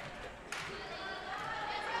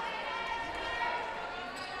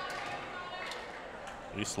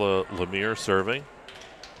 Isla Lemire serving.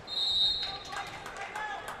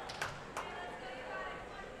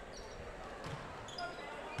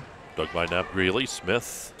 Dug by Nap Greeley.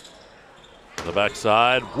 Smith on the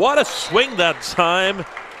backside. What a swing that time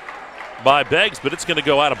by Beggs, but it's going to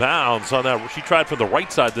go out of bounds on that. She tried from the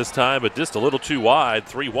right side this time, but just a little too wide.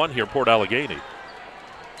 3-1 here, Port Allegany.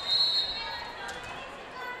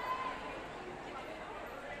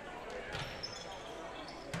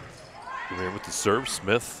 Here with the serve.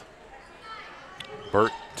 Smith.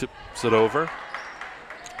 Burke tips it over.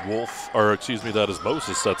 That is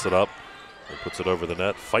Moses sets it up and puts it over the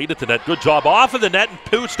net. Fight at the net. Good job off of the net and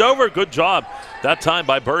pooched over. Good job that time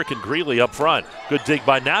by Burke and Greeley up front. Good dig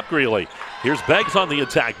by Knapp Greeley. Here's Beggs on the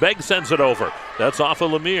attack. Beggs sends it over. That's off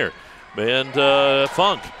of Lemire. And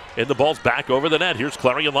Funk. And the ball's back over the net. Here's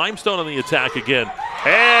Clarion-Limestone on the attack again.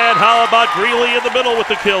 And how about Greeley in the middle with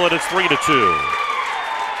the kill, and it's 3-2.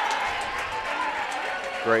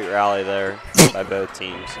 Great rally there by both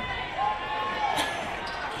teams.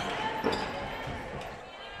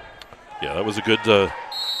 Yeah, that was a good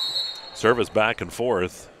service back and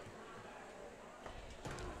forth.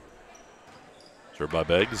 Served by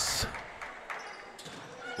Beggs.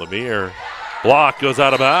 Lemire. Block goes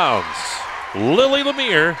out of bounds. Lily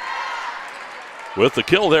Lemire with the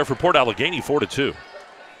kill there for Port Allegany, 4-2.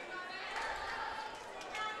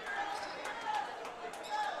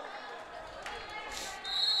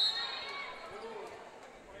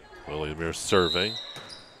 Lily Lemire serving.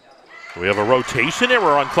 We have a rotation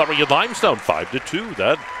error on Clarion-Limestone, 5-2.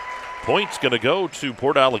 That point's going to go to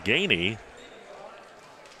Port Allegany.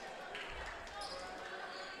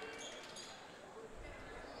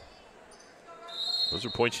 Those are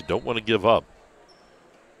points you don't want to give up.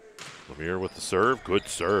 Lemire with the serve. Good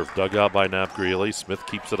serve. Dug out by Knapp Greeley. Smith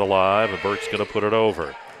keeps it alive, and Burke's going to put it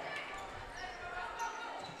over.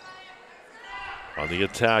 On the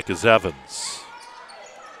attack is Evans.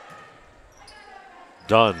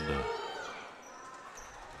 Dunn.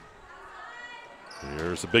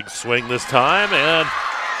 Here's a big swing this time, and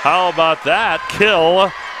how about that? Kill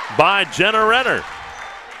by Jenna Renner.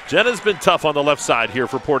 Jenna's been tough on the left side here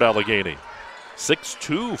for Port Allegany.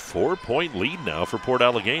 6-2, 4-point lead now for Port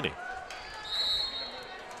Allegany.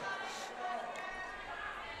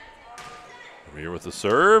 Lemire with the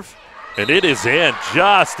serve, and it is in,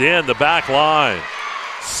 just in the back line.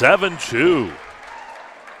 7-2.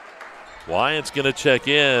 Wyatt's going to check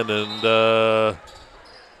in, and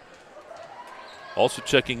also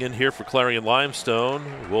checking in here for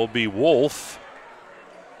Clarion-Limestone will be Wolf.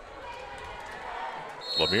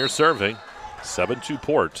 Lemire serving, 7-2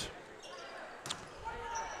 Port.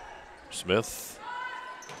 Smith,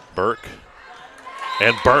 Burke,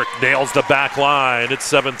 and Burke nails the back line. It's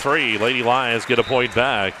 7-3. Lady Lions get a point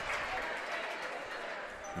back.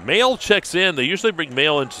 Mail checks in. They usually bring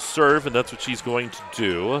Mail in to serve, and that's what she's going to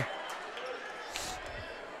do.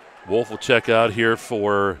 Wolf will check out here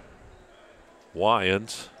for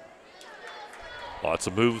Wyant. Lots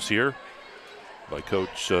of moves here by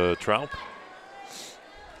Coach Traup.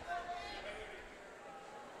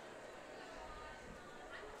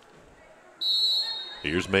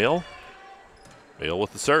 Here's Mail. Mail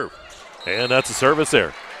with the serve. And that's a service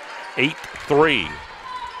there. 8-3.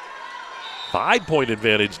 5-point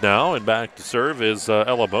advantage now, and back to serve is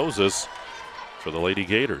Ella Moses for the Lady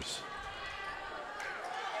Gators.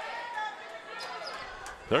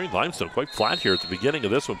 Clarion-Limestone quite flat here at the beginning of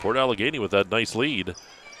this one. Port Allegany with that nice lead.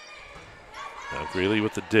 Now Greeley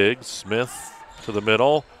with the dig. Smith to the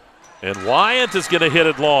middle. And Wyant is going to hit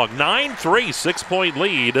it long. 9-3, 6-point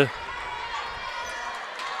lead.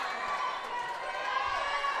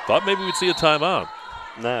 Thought maybe we'd see a timeout.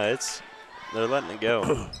 No, they're letting it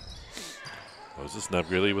go. Moses now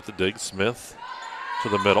Greeley with the dig. Smith to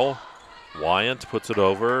the middle. Wyant puts it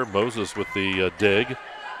over. Moses with the dig.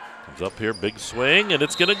 Comes up here, big swing, and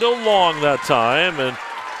it's going to go long that time. And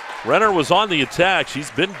Renner was on the attack. She's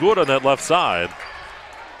been good on that left side.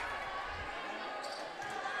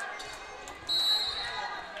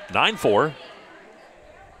 9-4.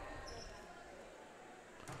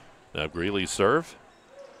 Now Greeley serve.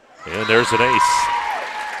 And there's an ace.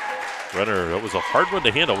 Renner, that was a hard one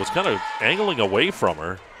to handle. Was kind of angling away from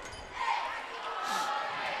her.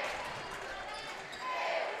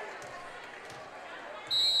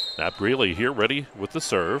 Knapp Greeley here ready with the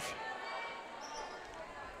serve.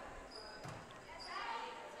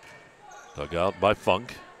 Dug out by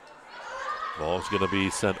Funk. Ball's going to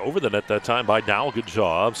be sent over the net that time by Dow. Good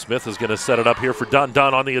job. Smith is going to set it up here for Dunn.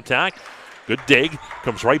 Dunn on the attack. Good dig.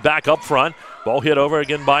 Comes right back up front. Ball hit over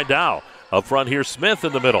again by Dow. Up front here, Smith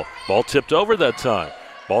in the middle. Ball tipped over that time.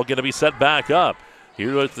 Ball going to be set back up.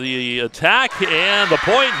 Here with the attack and the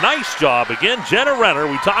point. Nice job again. Jenna Renner.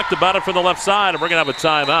 We talked about it from the left side, and we're going to have a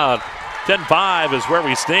timeout. 10-5 is where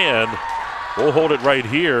we stand. We'll hold it right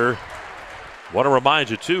here. Want to remind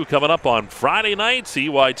you, too, coming up on Friday night,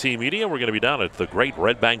 EYT Media, we're going to be down at the great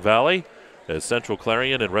Red Bank Valley as Central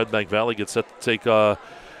Clarion and Red Bank Valley get set to take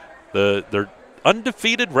their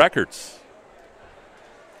undefeated records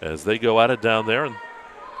as they go at it down there. And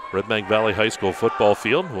Red Bank Valley High School football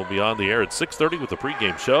field. We'll be on the air at 6:30 with the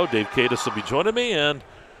pregame show. Dave Cadis will be joining me, and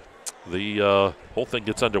the whole thing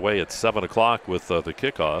gets underway at 7 o'clock with the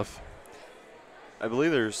kickoff. I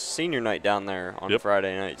believe there's senior night down there on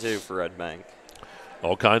Friday night, too, for Red Bank.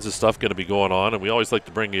 All kinds of stuff going to be going on, and we always like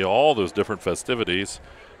to bring you all those different festivities.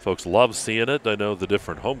 Folks love seeing it. I know the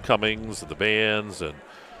different homecomings, the bands, and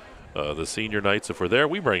the senior nights. If we're there,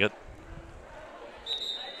 we bring it.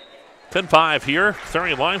 10-5 here.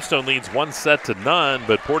 Clarion-Limestone leads 1-0,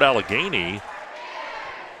 but Port Allegany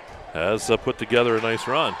has put together a nice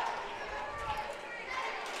run.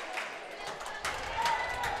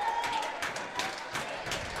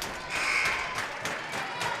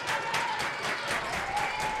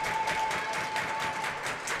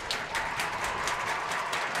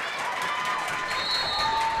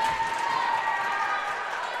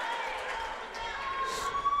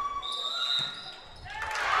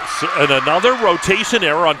 And another rotation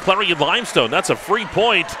error on Clarion-Limestone. That's a free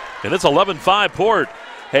point, and it's 11-5 Port.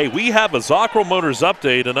 Hey, we have a Zocro Motors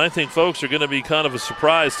update, and I think folks are going to be kind of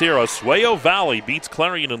surprised here. Oswego Valley beats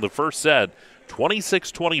Clarion in the first set,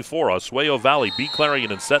 26-24. Oswego Valley beat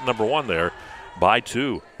Clarion in set number 1 there by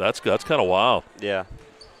 2. That's kind of wild. Yeah.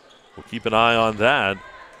 We'll keep an eye on that.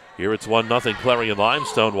 Here it's 1-0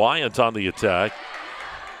 Clarion-Limestone. Wyant on the attack.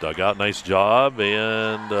 Dug out, nice job,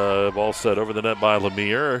 and ball set over the net by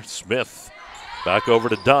Lemire. Smith back over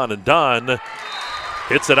to Dunn, and Dunn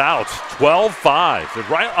hits it out, 12-5.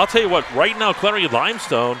 Right, I'll tell you what, right now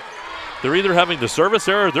Clarion-Limestone, they're either having the service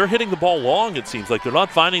error or they're hitting the ball long, it seems like. They're not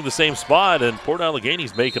finding the same spot, and Port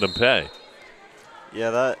Allegany's making them pay. Yeah,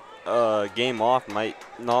 that game off might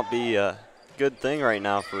not be a good thing right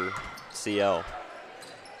now for CL.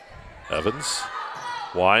 Evans,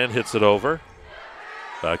 Wyant hits it over.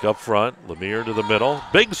 Back up front, Lemire to the middle.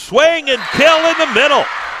 Big swing and kill in the middle.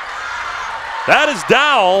 That is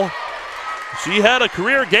Dowell. She had a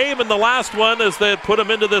career game in the last one as they had put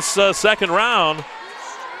him into this second round.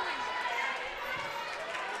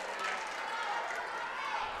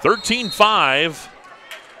 13-5,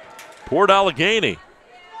 Port Allegany.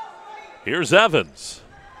 Here's Evans.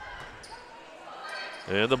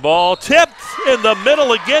 And the ball tipped in the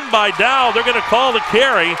middle again by Dowell. They're going to call the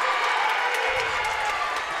carry.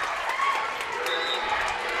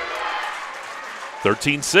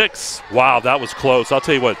 13-6. Wow, that was close. I'll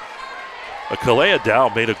tell you what, Kalea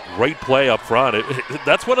Dowell made a great play up front.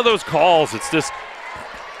 That's one of those calls. It's just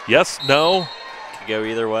yes, no. Could go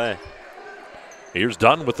either way. Here's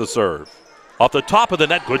Dunn with the serve. Off the top of the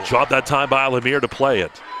net. Good job that time by Lemire to play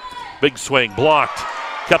it. Big swing, blocked.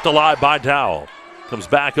 Kept alive by Dowell. Comes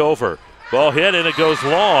back over. Ball hit, and it goes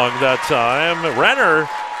long that time. Renner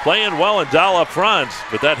playing well and Dowell up front,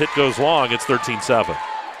 but that hit goes long. It's 13-7.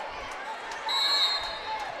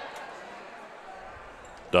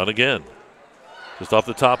 Dunn again. Just off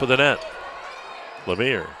the top of the net.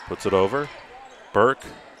 Lemire puts it over. Burke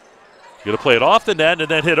going to play it off the net and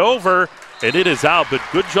then hit over, and it is out. But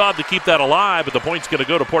good job to keep that alive, but the point's going to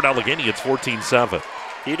go to Port Allegany. It's 14-7. A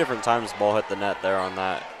few different times the ball hit the net there on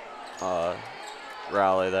that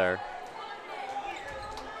rally there.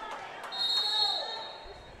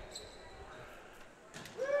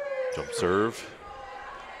 Jump serve.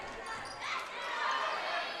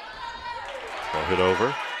 Ball hit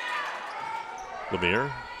over.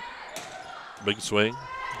 Lemire. Big swing.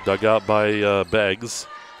 Dug out by Beggs.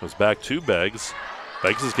 Goes back to Beggs.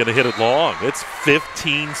 Beggs is going to hit it long. It's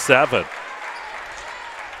 15-7.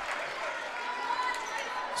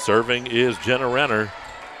 Serving is Jenna Renner.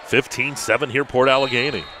 15-7 here, Port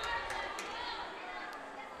Allegany.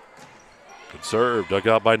 Good serve. Dug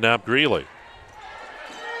out by Knapp Greeley.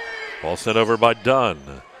 Ball sent over by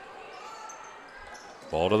Dunn.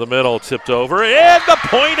 Ball to the middle, tipped over, and the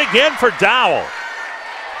point again for Dowell.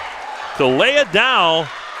 Kalea Dowell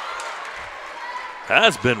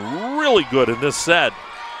has been really good in this set.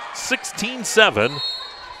 16-7.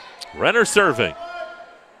 Renner serving.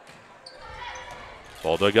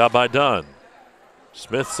 Ball dug out by Dunn.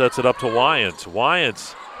 Smith sets it up to Wyant.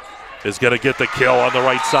 Wyant is going to get the kill on the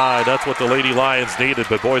right side. That's what the Lady Lions needed,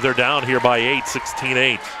 but boy, they're down here by 8,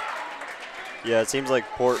 16-8. Yeah, it seems like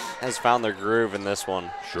Port has found their groove in this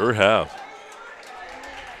one. Sure have.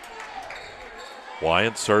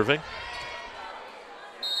 Wyant serving.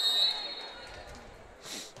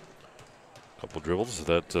 Couple dribbles of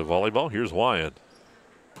that volleyball. Here's Wyant.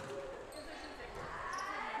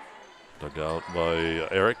 Dug out by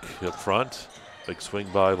Eric up front. Big swing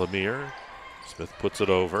by Lemire. Smith puts it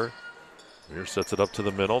over. Lemire sets it up to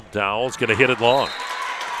the middle. Dowell's going to hit it long.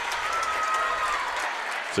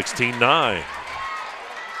 16-9.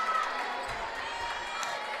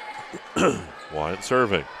 Wyant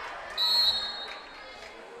serving.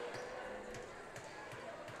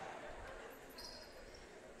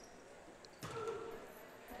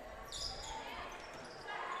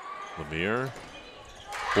 Lemire.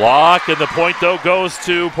 Block, and the point, though, goes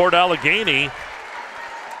to Port Allegany.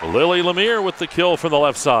 Lily Lemire with the kill from the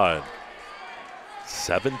left side.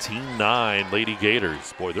 17-9 Lady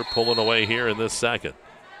Gators. Boy, they're pulling away here in this second.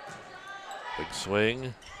 Big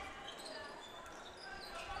swing.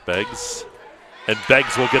 Beggs. And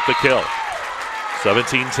Beggs will get the kill.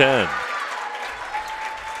 17-10.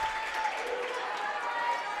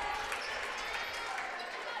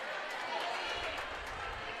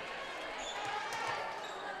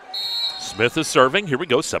 Smith is serving. Here we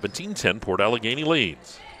go. 17-10. Port Allegany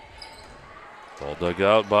leads. Ball dug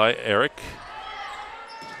out by Eric.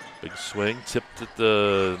 Big swing. Tipped at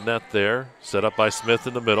the net there. Set up by Smith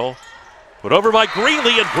in the middle. Put over by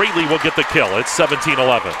Greeley, and Greeley will get the kill. It's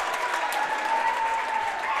 17-11.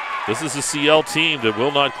 This is a CL team that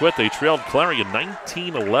will not quit. They trailed Clarion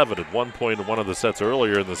 19-11 at one point in one of the sets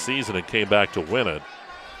earlier in the season and came back to win it.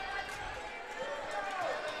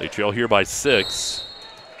 They trail here by 6.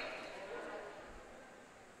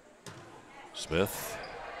 Smith,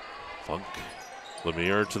 Funk,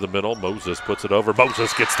 Lemire to the middle. Moses puts it over.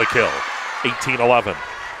 Moses gets the kill. 18-11.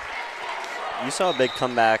 You saw a big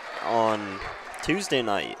comeback on Tuesday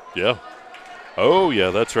night. Yeah. Oh,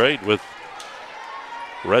 yeah, that's right, with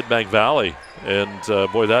Red Bank Valley. And,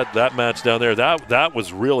 boy, that match down there, that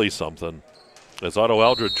was really something. As Otto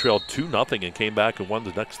Eldred trailed 2-0 and came back and won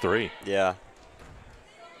the next 3. Yeah.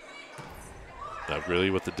 Now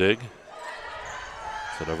Greeley with the dig.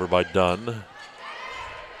 Sent over by Dunn.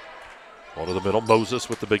 Ball to the middle. Moses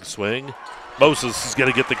with the big swing. Moses is going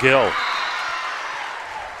to get the kill.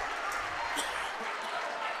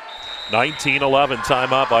 19-11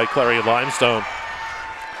 timeout by Clarion-Limestone.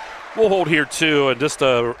 We'll hold here too, and just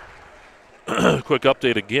a quick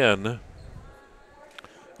update again.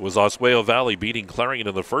 It was Oswego Valley beating Clarion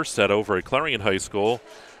in the first set over at Clarion High School.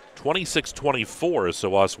 26-24,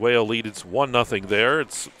 so Oswego leads 1-0 there.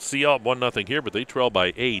 It's CL 1-0 here, but they trail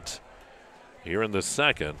by 8 here in the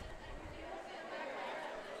second.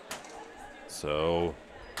 So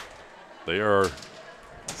they are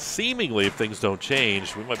seemingly, if things don't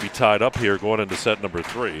change, we might be tied up here going into set number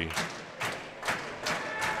 3.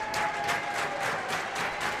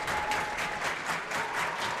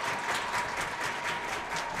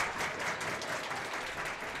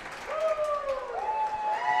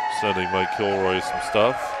 Sending Mike Kilroy some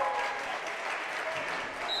stuff.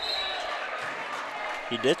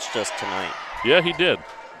 He ditched us tonight. Yeah, he did.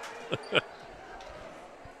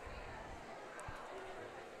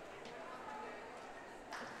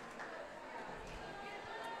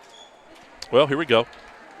 Well, here we go.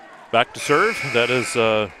 Back to serve. That is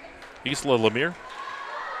Isla Lemire.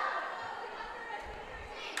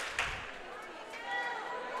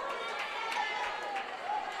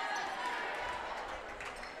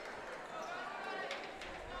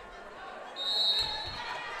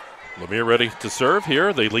 Lemire ready to serve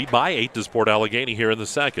here. They lead by 8 to Port Allegany here in the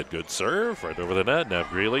second. Good serve right over the net. Now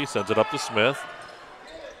Greeley sends it up to Smith.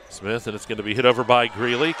 Smith, and it's going to be hit over by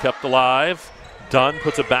Greeley. Kept alive. Dunn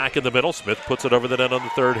puts it back in the middle. Smith puts it over the net on the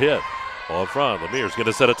third hit. Ball in front. Lemire's going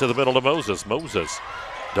to set it to the middle to Moses. Moses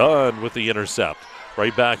done with the intercept.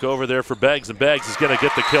 Right back over there for Beggs, and Beggs is going to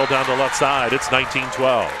get the kill down the left side. It's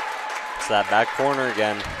 19-12. It's that back corner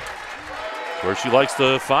again. Where she likes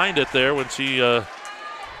to find it there when she,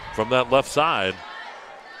 from that left side.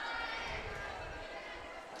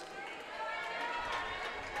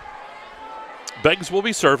 Beggs will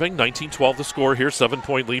be serving. 19-12 the score here.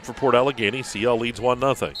 7-point lead for Port Allegany. CL leads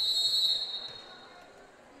 1-0.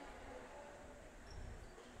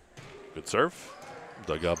 Good serve.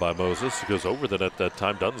 Dug out by Moses. It goes over the net that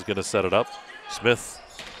time. Dunn's going to set it up. Smith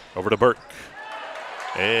over to Burke.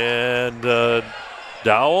 And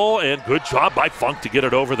Dowell. And good job by Funk to get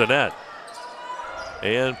it over the net.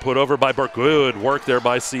 And put over by Burke. Good work there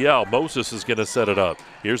by CL. Moses is going to set it up.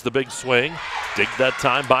 Here's the big swing. Dig that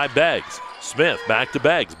time by Beggs. Smith back to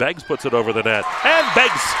Beggs. Beggs puts it over the net. And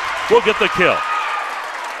Beggs will get the kill.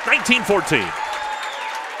 19-14.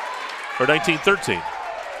 Or 19-13.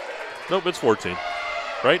 Nope, it's 14.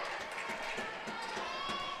 Right?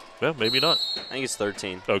 Well, maybe not. I think it's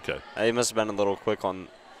 13. Okay. He must have been a little quick on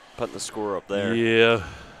putting the score up there. Yeah,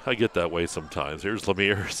 I get that way sometimes. Here's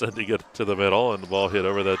Lemire sending it to the middle, and the ball hit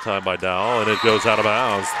over that time by Dowell, and it goes out of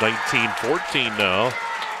bounds. 19-14 now.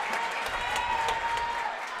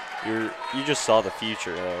 You just saw the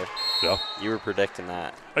future there. Yeah. You were predicting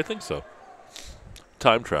that. I think so.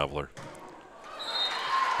 Time traveler.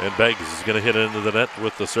 And Beggs is going to hit into the net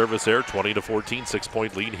with the service there. 20-14,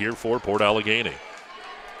 6-point lead here for Port Allegany.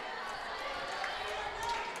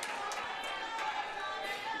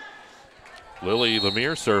 Lily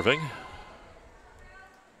Lemire serving.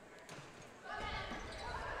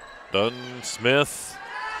 Dunn, Smith.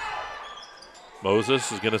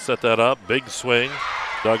 Moses is going to set that up. Big swing.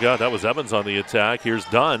 Dug out. That was Evans on the attack. Here's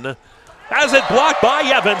Dunn. Has it blocked by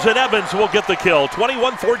Evans, and Evans will get the kill.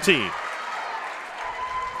 21-14.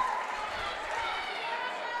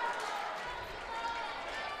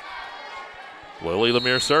 Lily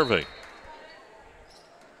Lemire serving.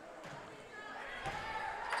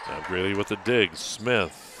 Now Greeley with the dig.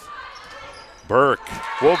 Smith. Burke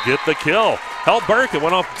will get the kill. Held Burke. It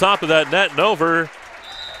went off the top of that net and over.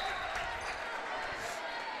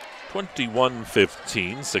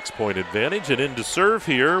 21-15, 6-point advantage. And in to serve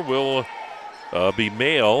here will be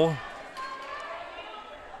Mail.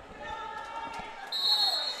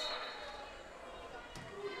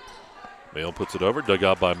 Mail puts it over, dug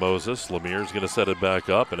out by Moses. Lemire's going to set it back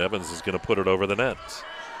up, and Evans is going to put it over the net.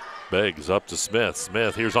 Beggs up to Smith.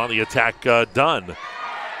 Smith, here's on the attack, Dunn.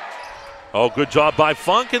 Oh, good job by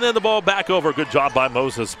Funk, and then the ball back over. Good job by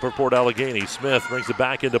Moses for Port Allegany. Smith brings it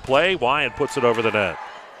back into play. Wyatt puts it over the net.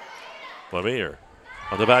 Lemire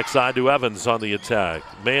on the backside to Evans on the attack.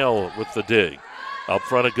 Mail with the dig. Up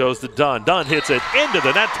front it goes to Dunn. Dunn hits it into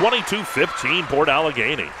the net. 22-15 Port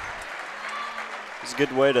Allegany. It's a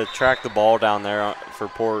good way to track the ball down there for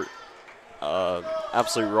Port.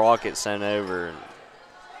 Absolute rocket sent over.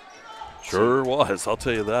 Sure was, I'll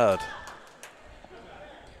tell you that.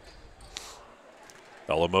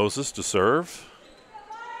 Ella Moses to serve.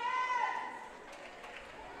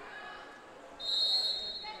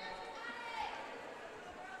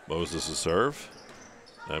 Moses to serve.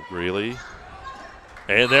 Now Greeley.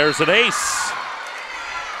 And there's an ace.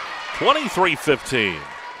 23-15.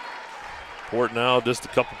 Port now just a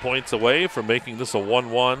couple points away from making this a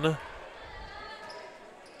 1-1.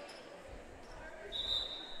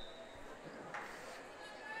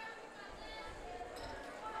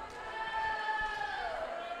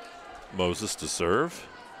 Moses to serve.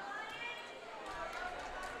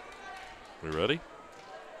 We ready?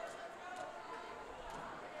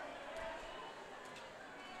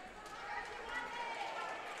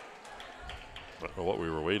 I don't know what we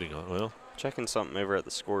were waiting on. Well, checking something over at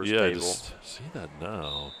the scores yeah, table. Just see that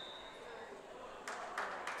now.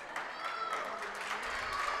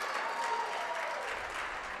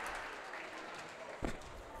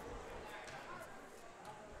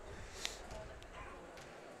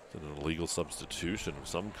 It's an illegal substitution of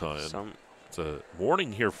some kind. It's a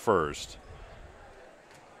warning here first.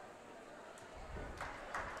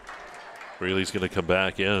 Greeley's going to come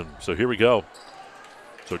back in. So here we go.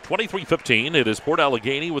 So 23-15, it is Port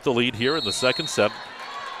Allegany with the lead here in the second set.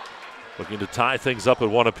 Looking to tie things up at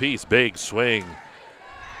one apiece. Big swing.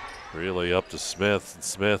 Really up to Smith.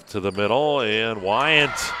 Smith to the middle, and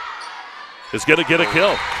Wyant is going to get a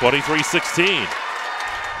kill. 23-16.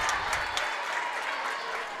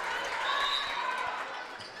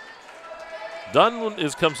 Dunn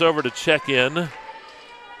comes over to check in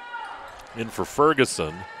for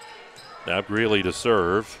Ferguson. Now Greeley to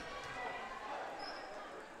serve.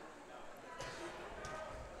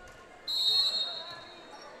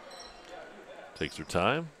 Takes her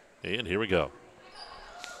time, and here we go.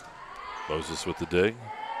 Moses with the dig.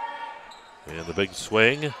 And the big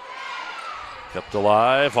swing. Kept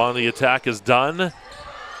alive. On the attack is Dunn.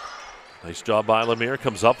 Nice job by Lemire.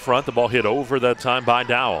 Comes up front. The ball hit over that time by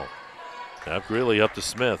Dowell. Now Greeley up to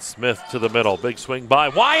Smith. Smith to the middle. Big swing by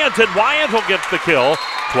Wyant, and Wyant will get the kill.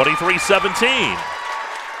 23-17.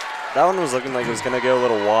 That one was looking like it was going to go a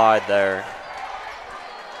little wide there.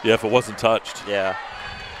 Yeah, if it wasn't touched. Yeah.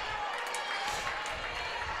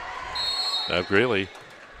 Now Greeley.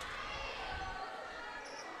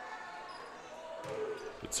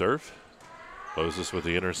 Good serve. Moses with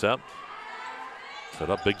the intercept. Set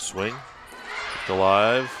up, big swing. Kept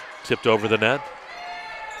alive. Tipped over the net.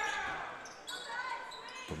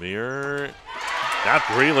 Lemire. Now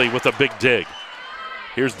Greeley with a big dig.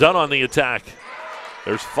 Here's Dunn on the attack.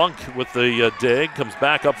 There's Funk with the dig. Comes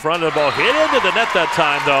back up front, and the ball hit into the net that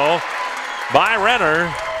time, though, by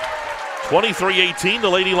Renner. 23-18, the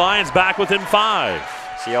Lady Lions back within 5.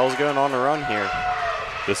 See all's going on the run here.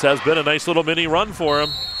 This has been a nice little mini run for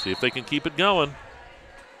them. See if they can keep it going.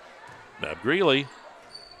 Now Greeley.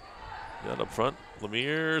 Down up front.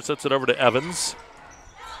 Lemire sets it over to Evans.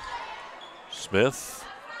 Smith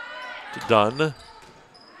to Dunn.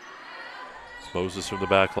 Moses from the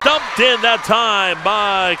back line. Dumped in that time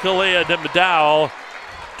by Kalea Dowell.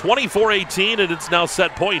 24-18, and it's now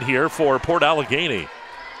set point here for Port Allegany.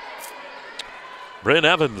 Bryn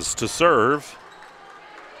Evans to serve.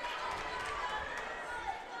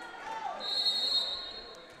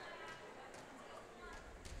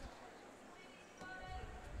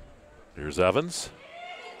 Here's Evans.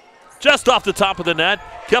 just off the top of the net,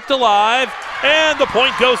 kept alive, and the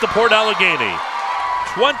point goes to Port Allegany.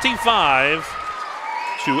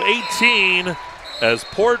 25-18 as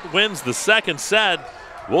Port wins the second set.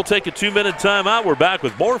 We'll take a 2-minute timeout. We're back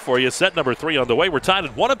with more for you. Set number 3 on the way. We're tied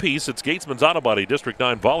at 1 apiece. It's Gatesman's Auto Body District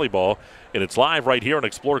 9 Volleyball, and it's live right here on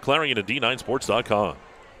Explore Clarion and D9Sports.com.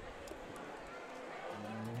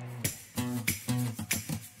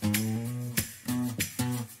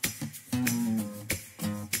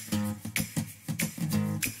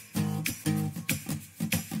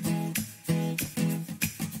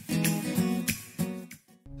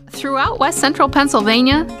 Throughout West Central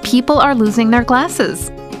Pennsylvania, people are losing their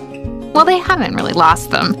glasses. Well, they haven't really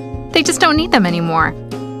lost them. They just don't need them anymore.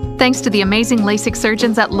 Thanks to the amazing LASIK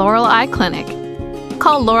surgeons at Laurel Eye Clinic.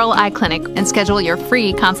 Call Laurel Eye Clinic and schedule your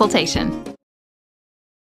free consultation.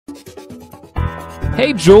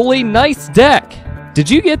 Hey, Julie, nice deck. Did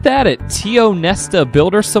you get that at Tio Nesta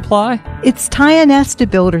Builder Supply? It's Tio Nesta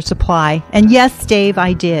Builder Supply, and yes, Dave,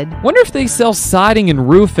 I did. Wonder if they sell siding and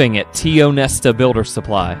roofing at Tio Nesta Builder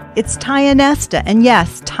Supply. It's Tio Nesta, and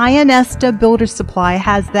yes, Tio Nesta Builder Supply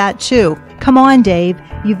has that too. Come on, Dave.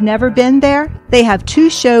 You've never been there? They have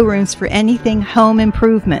 2 showrooms for anything home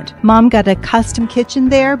improvement. Mom got a custom kitchen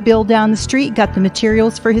there. Bill down the street got the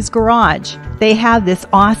materials for his garage. They have this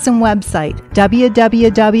awesome website,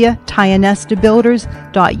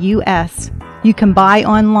 www.tionestabuilders.us. You can buy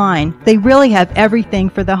online. They really have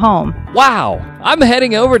everything for the home. Wow! I'm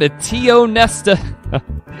heading over to Tio Nesta.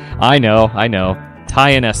 I know.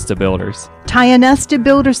 Tio Nesta Builders. Tio Nesta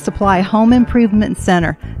Builder Supply Home Improvement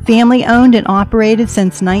Center. Family owned and operated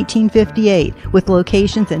since 1958 with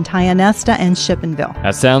locations in Tio Nesta and Shippensville.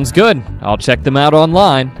 That sounds good. I'll check them out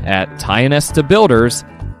online at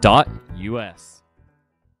tionestabuilders.us.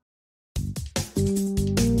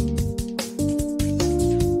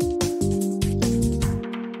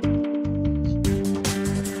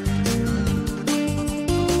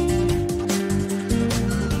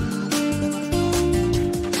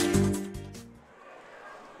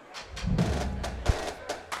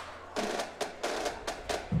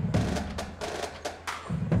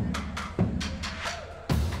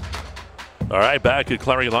 All right, back at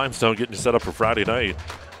Clarion-Limestone, getting you set up for Friday night.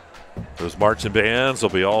 Those marching bands will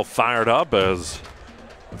be all fired up as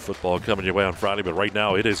football coming your way on Friday. But right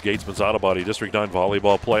now, it is Gatesman's Auto Body District 9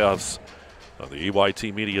 Volleyball Playoffs on the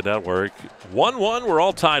EYT Media Network. 1-1, we're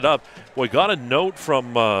all tied up. We got a note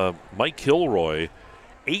from Mike Kilroy,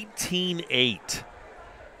 18-8.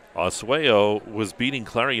 Oswego was beating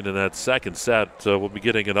Clarion in that second set. We'll be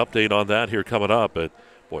getting an update on that here coming up. But,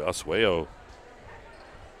 boy, Oswego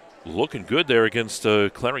looking good there against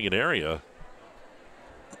Clarion area.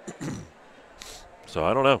 So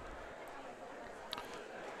I don't know.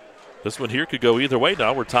 This one here could go either way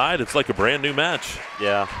now. We're tied. It's like a brand new match.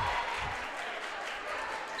 Yeah.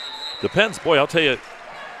 Depends. Boy, I'll tell you,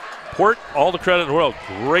 Port, all the credit in the world.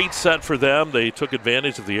 Great set for them. They took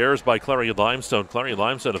advantage of the errors by Clarion-Limestone.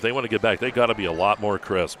 Clarion-Limestone, if they want to get back, they got to be a lot more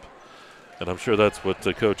crisp. And I'm sure that's what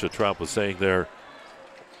Coach Trump was saying there.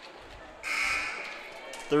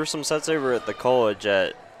 There were some sets over at the college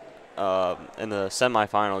at in the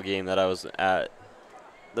semifinal game that I was at.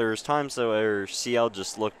 There was times though where CL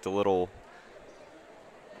just looked a little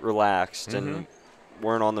relaxed and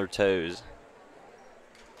weren't on their toes.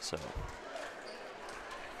 So.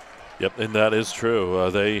 Yep, and that is true.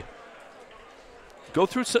 They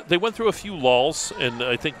went through a few lulls, and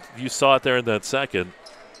I think you saw it there in that second.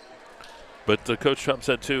 But Coach Trump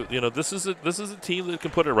said too, you know, this is a team that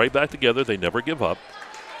can put it right back together. They never give up.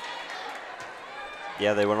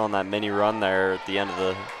 Yeah, they went on that mini run there at the end of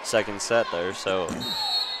the second set there, so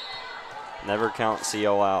never count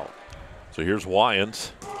CO out. So here's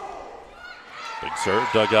Wyant. Big serve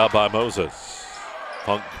dug out by Moses.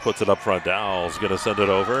 Punk puts it up front. Dowell's going to send it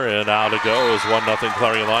over, and out it goes. 1-0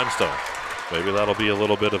 Clarion-Limestone. Maybe that'll be a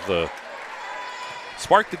little bit of the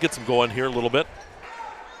spark that gets them going here a little bit.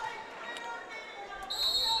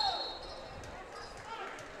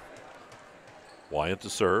 Wyant to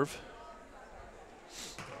serve.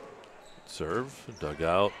 Serve, dug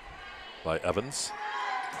out by Evans.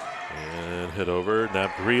 And hit over.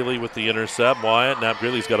 Knapp Greeley with the intercept. Wyant, Knapp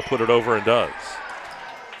Greeley's got to put it over and does.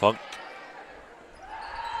 Funk.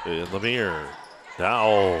 And Lemire.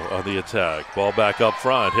 Dowell on the attack. Ball back up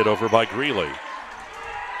front. Hit over by Greeley.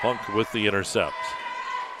 Funk with the intercept.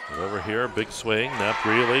 And over here, big swing. Knapp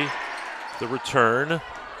Greeley. The return.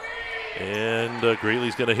 And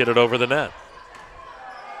Greeley's going to hit it over the net.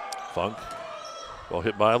 Funk. Well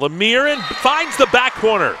hit by Lemire and finds the back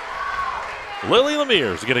corner. Lily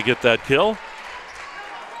Lemire's going to get that kill.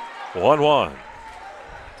 1-1. It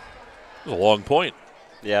was a long point.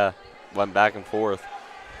 Yeah, went back and forth.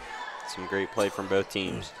 Some great play from both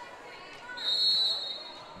teams.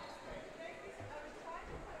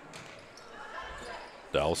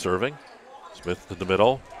 Dowell serving. Smith in the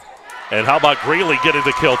middle. And how about Greeley getting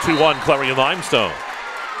the kill? 2-1 Clarion-Limestone.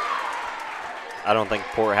 I don't think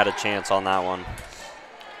Port had a chance on that one.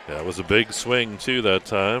 Yeah, it was a big swing, too, that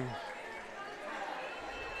time.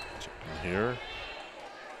 Checking here.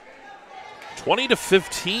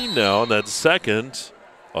 20-15 now in that second.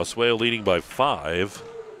 Oswego leading by 5.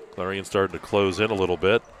 Clarion starting to close in a little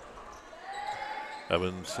bit.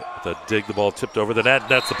 Evans, that dig, the ball tipped over the net,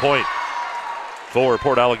 and that's the point for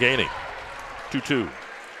Port Allegany. 2-2.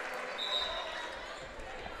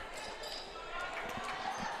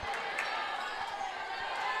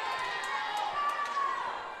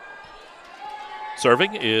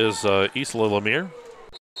 Serving is Isla Lemire.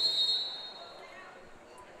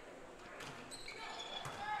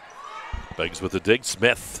 Beggs with the dig.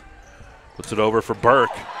 Smith puts it over for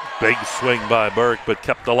Burke. Big swing by Burke, but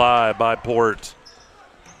kept alive by Port.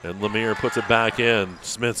 And Lemire puts it back in.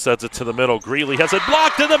 Smith sets it to the middle. Greeley has it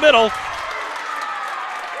blocked in the middle.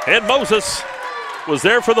 And Moses was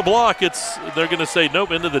there for the block. They're going to say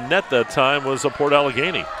nope, into the net that time was a Port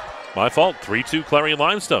Allegany. My fault. 3-2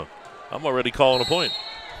 Clarion-Limestone. I'm already calling a point.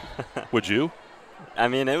 Would you? I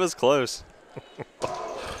mean, it was close.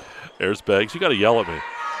 There's Beggs. You got to yell at me.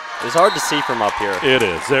 It's hard to see from up here. It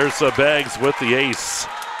is. There's Beggs with the ace.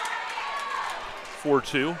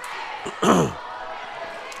 4-2.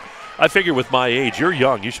 I figure with my age, you're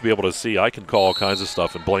young. You should be able to see. I can call all kinds of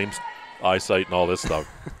stuff and blame eyesight and all this stuff.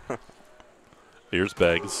 Here's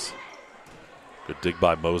Beggs. Good dig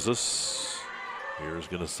by Moses. Here's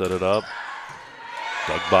going to set it up.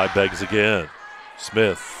 Dug by Beggs again.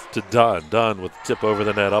 Smith to Dunn. Dunn with the tip over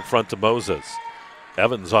the net up front to Moses.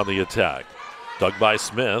 Evans on the attack. Dug by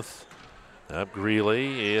Smith. Up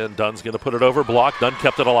Greeley, and Dunn's going to put it over. Block. Dunn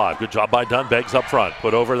kept it alive. Good job by Dunn. Beggs up front.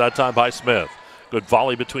 Put over that time by Smith. Good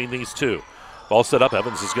volley between these two. Ball set up.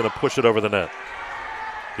 Evans is going to push it over the net.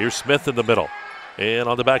 Here's Smith in the middle. And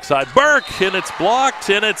on the backside, Burke, and it's blocked,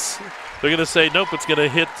 and they're going to say, nope, it's going to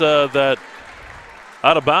hit that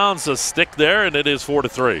out of bounds, a stick there, and it is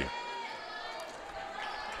 4-3.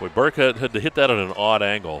 Boy, Burke had to hit that at an odd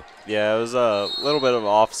angle. Yeah, it was a little bit of an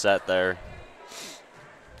offset there.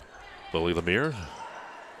 Lily Lemire.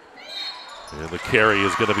 And the carry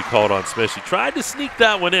is going to be called on Smith. She tried to sneak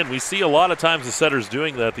that one in. We see a lot of times the setters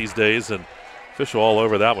doing that these days, and official all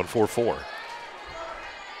over that one, 4-4.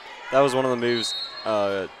 That was one of the moves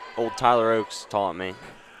old Tyler Oakes taught me.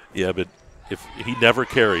 Yeah, but if he never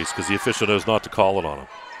carries because the official knows not to call it on him.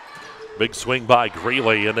 Big swing by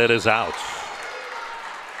Greeley, and it is out.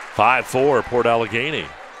 5-4, Port Allegany.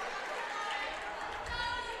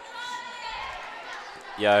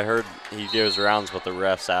 Yeah, I heard he goes rounds with the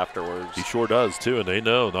refs afterwards. He sure does, too, and they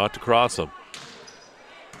know not to cross him.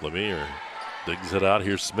 Lemire digs it out.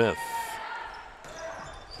 Here's Smith.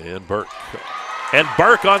 And Burke. And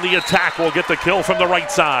Burke on the attack will get the kill from the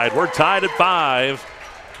right side. We're tied at 5.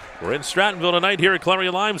 We're in Strattanville tonight here at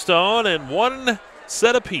Clarion-Limestone, and one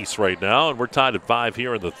set apiece right now, and we're tied at 5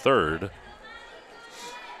 here in the third.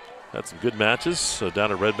 Had some good matches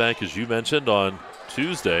down at Red Bank, as you mentioned, on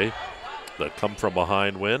Tuesday. That come from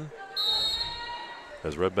behind win.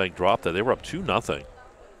 As Red Bank dropped that, they were up 2-0.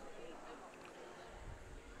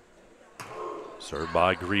 Served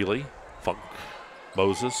by Greeley. Funk.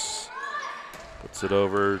 Moses puts it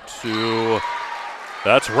over to,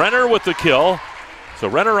 that's Renner with the kill. So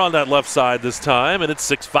Renner on that left side this time, and it's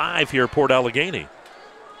 6-5 here at Port Allegany.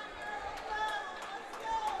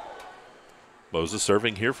 Moses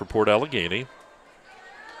serving here for Port Allegany.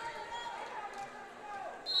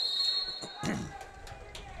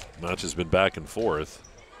 Match has been back and forth.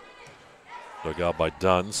 Dug out by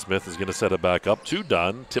Dunn. Smith is going to set it back up to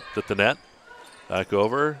Dunn. Tipped at the net. Back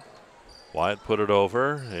over. Wyatt put it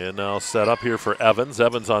over. And now set up here for Evans.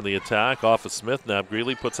 Evans on the attack. Off of Smith. Now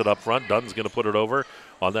Greeley puts it up front. Dunn's going to put it over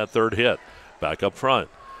on that third hit. Back up front.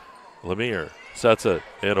 Lemire sets it.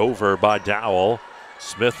 And over by Dowell.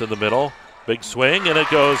 Smith in the middle. Big swing. And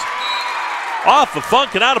it goes off the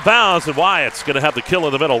Funk and out of bounds. And Wyatt's going to have the kill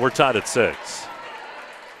in the middle. We're tied at 6.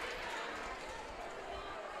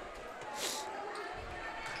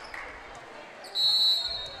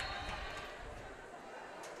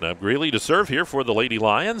 Now Greeley to serve here for the Lady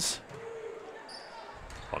Lions.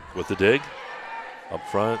 Funk with the dig. Up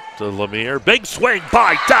front to Lemire. Big swing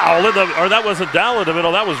by Dowell. Or that wasn't Dowell in the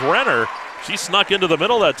middle. That was Renner. She snuck into the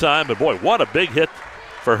middle that time. But boy, what a big hit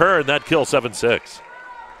for her in that kill, 7-6.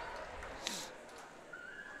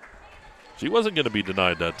 She wasn't going to be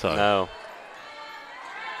denied that time. No.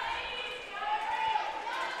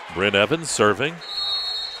 Bryn Evans serving.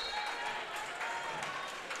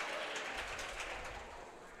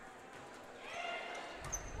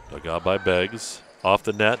 Dug out by Beggs. Off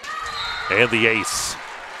the net. And the ace.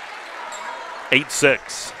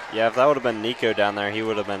 8-6. Yeah, if that would have been Nico down there, he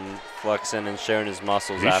would have been flexing and showing his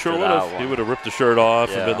muscles He after sure would that have. one. He would have ripped the shirt off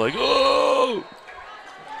Yeah. and been like, oh!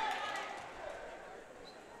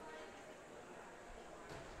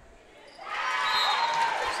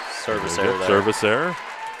 Service error there. Service error.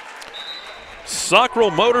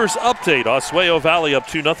 Sockrell Motors update. Oswego Valley up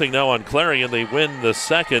 2-0 now on Clarion. They win the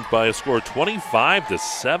second by a score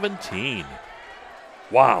 25-17.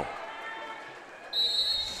 Wow.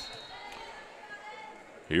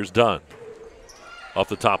 Here's Dunn. Off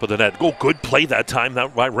the top of the net. Oh, good play that time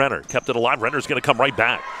by Renner. Kept it alive. Renner's going to come right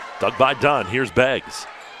back. Dug by Dunn. Here's Beggs.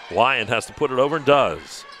 Lyon has to put it over and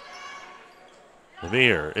does.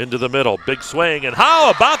 Lemire into the middle. Big swing. And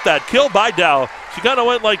how about that kill by Dow? She kind of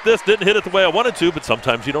went like this. Didn't hit it the way I wanted to, but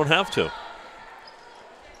sometimes you don't have to.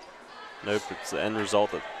 Nope, it's the end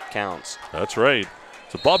result that counts. That's right.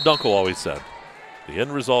 So Bob Dunkel always said, the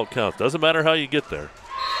end result counts. Doesn't matter how you get there.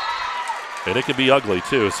 And it can be ugly,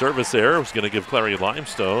 too. Service error was going to give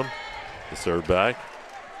Clarion-Limestone the serve back.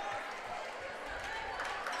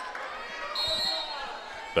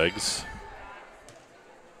 Beggs.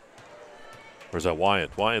 Where's that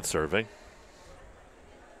Wyatt? Wyatt serving.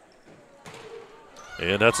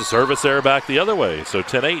 And that's a service error back the other way. So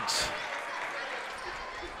 10-8.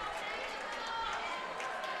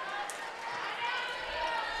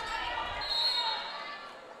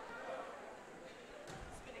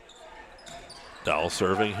 Dowell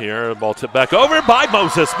serving here. Ball tipped back over by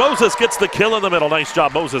Moses. Moses gets the kill in the middle. Nice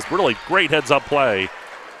job, Moses. Really great heads-up play.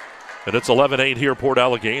 And it's 11-8 here, Port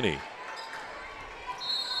Allegany.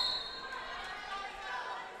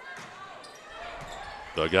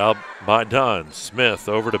 Dug out by Dunn. Smith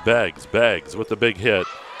over to Beggs. Beggs with the big hit.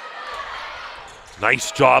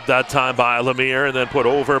 Nice job that time by Lemire, and then put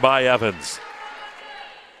over by Evans.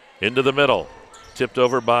 Into the middle. Tipped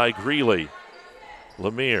over by Greeley.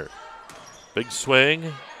 Lemire. Big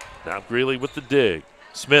swing. Now Greeley with the dig.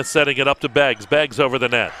 Smith setting it up to Beggs. Beggs over the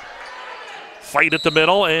net. Fight at the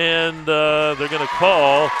middle, and they're going to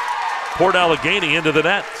call Port Allegany into the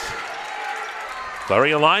net.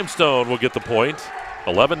 Clarion-Limestone will get the point.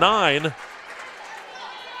 11-9.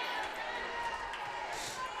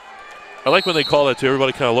 I like when they call that too.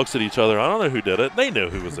 Everybody kind of looks at each other. I don't know who did it. They knew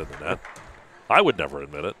who was in the net. I would never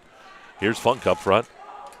admit it. Here's Funk up front.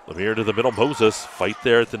 Lemire to the middle. Moses fight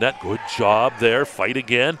there at the net. Good job there. Fight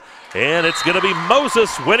again. And it's going to be Moses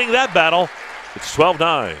winning that battle. It's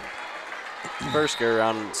 12-9. First go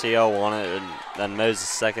around, CL won it, and then Moses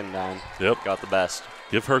second time. Yep. Got the best.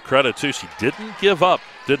 Give her credit too. She didn't give up,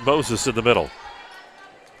 did Moses in the middle.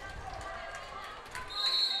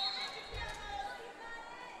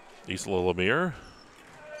 Isla Lemire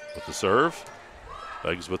with the serve.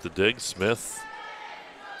 Beggs with the dig. Smith.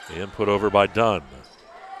 And put over by Dunn.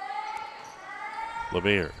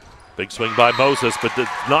 Lemire. Big swing by Moses, but did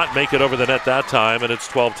not make it over the net that time, and it's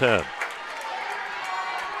 12-10.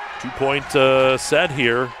 2-point set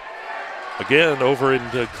here. Again, over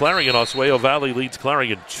in Clarion, Oswego Valley leads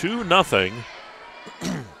Clarion 2-0.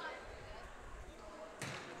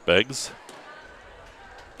 Beggs.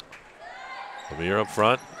 Lemire up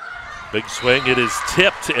front. Big swing. It is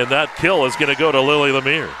tipped, and that kill is going to go to Lily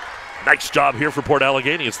Lemire. Nice job here for Port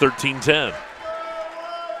Allegany. It's 13-10.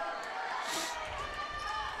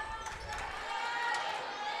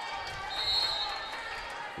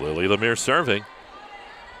 Lily Lemire serving.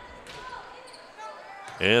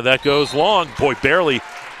 And that goes long. Boy, barely.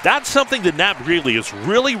 That's something that Nat Greeley is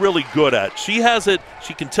really, really good at. She has it.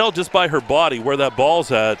 She can tell just by her body where that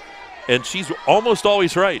ball's at, and she's almost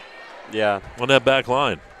always right. Yeah. On that back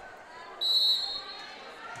line.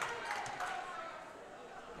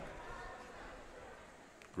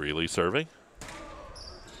 Greeley serving.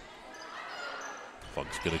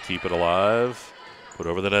 Funk's going to keep it alive. Put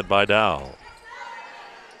over the net by Dow.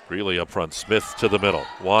 Greeley up front. Smith to the middle.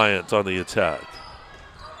 Wyant on the attack.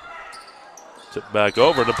 Tip back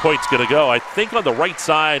over. The point's going to go, I think, on the right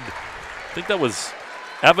side. I think that was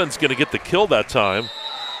Evans going to get the kill that time.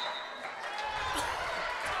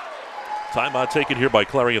 Timeout taken here by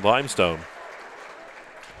Clarion-Limestone.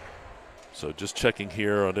 So just checking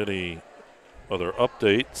here on any other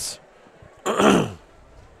updates. I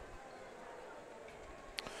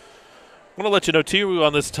want to let you know, too,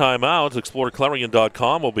 on this timeout,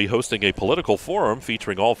 exploreClarion.com will be hosting a political forum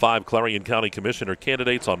featuring all 5 Clarion County Commissioner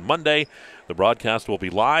candidates on Monday. The broadcast will be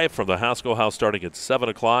live from the Haskell House starting at 7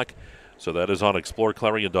 o'clock. So that is on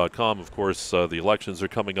exploreClarion.com. Of course, the elections are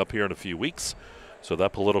coming up here in a few weeks. So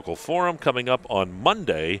that political forum coming up on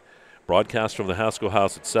Monday, broadcast from the Haskell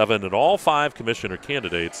House at 7, and all 5 commissioner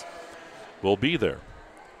candidates will be there.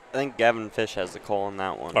 I think Gavin Fish has the call on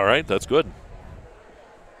that one. All right, that's good.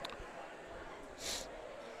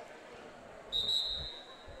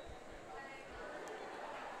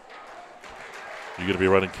 You going to be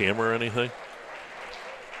running camera or anything?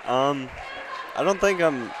 I don't think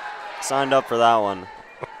I'm signed up for that one.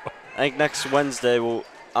 I think next Wednesday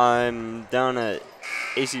I'm down at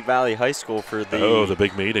AC Valley High School for the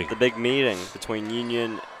big meeting. The big meeting between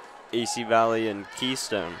Union, AC Valley, and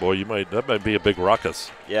Keystone. Boy, that might be a big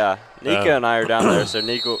ruckus. Yeah, Nico and I are down there, so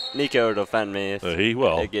Nico would offend me if he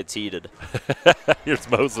will. It gets heated. Here's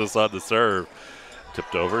Moses on the serve.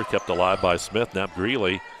 Tipped over, kept alive by Smith. Nap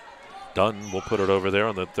Greeley. Dunn will put it over there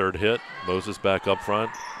on the third hit. Moses back up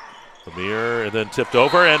front. Lemire, and then tipped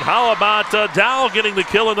over. And how about Dow getting the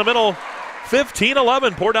kill in the middle?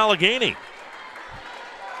 15-11, Port Allegany.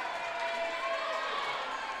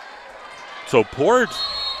 So Port,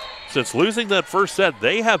 since losing that first set,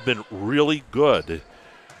 they have been really good.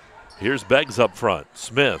 Here's Beggs up front.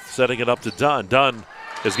 Smith setting it up to Dunn. Dunn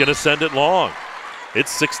is going to send it long.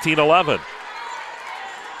 It's 16-11.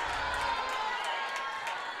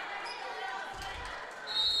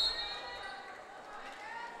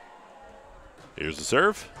 Here's the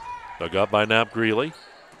serve. Dug up by Nap Greeley.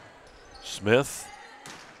 Smith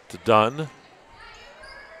to Dunn.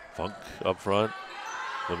 Funk up front.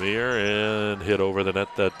 Lemire, and hit over the net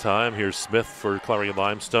that time. Here's Smith for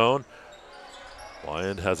Clarion-Limestone.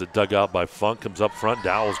 Wyand has it dug out by Funk. Comes up front.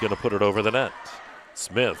 Dowell's going to put it over the net.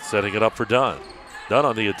 Smith setting it up for Dunn. Dunn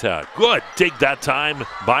on the attack. Good dig that time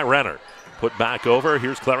by Renner. Put back over.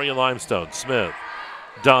 Here's Clarion-Limestone. Smith.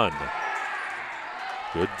 Dunn.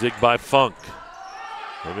 Good dig by Funk.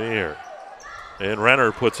 Lemire. And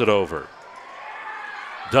Renner puts it over.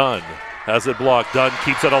 Dunn has it blocked. Dunn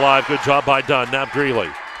keeps it alive. Good job by Dunn. Nap Greeley.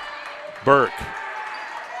 Burke.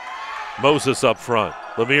 Moses up front.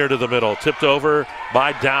 Lemire to the middle. Tipped over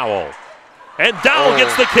by Dowell. And Dowell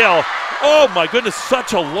gets the kill. Oh, my goodness.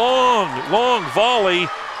 Such a long volley.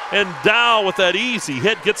 And Dowell with that easy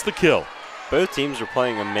hit gets the kill. Both teams are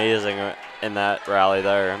playing amazing in that rally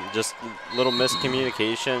there. Just little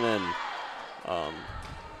miscommunication and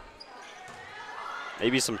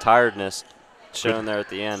maybe some tiredness shown there at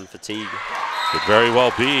the end, fatigue. Could very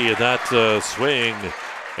well be in that swing.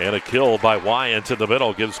 And a kill by Wyant in the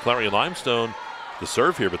middle gives Clarion-Limestone the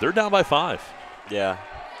serve here, but they're down by 5. Yeah,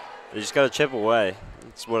 they just got to chip away.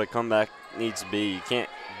 That's what a comeback needs to be. You can't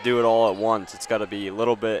do it all at once. It's got to be a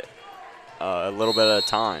little bit at a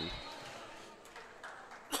time.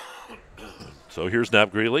 So here's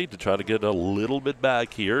Nap Greeley to try to get a little bit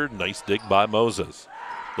back here. Nice dig by Moses.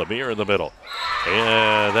 Lemire in the middle.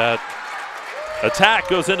 And that attack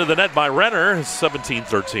goes into the net by Renner.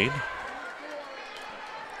 17-13.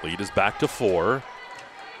 Lead is back to 4.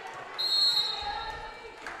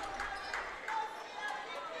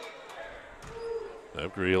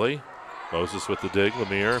 Nap Greeley. Moses with the dig.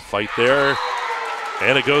 Lemire, fight there.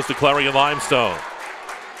 And it goes to Clarion-Limestone.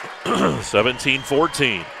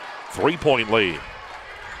 17-14. 3-point lead.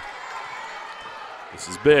 This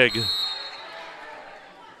is big.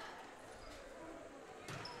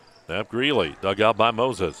 Nap Greeley dug out by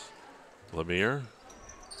Moses. Lemire.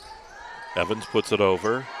 Evans puts it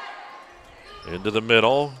over. Into the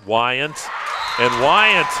middle. Wyant. And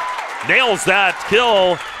Wyant nails that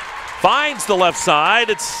kill. Finds the left side.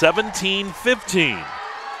 It's 17-15.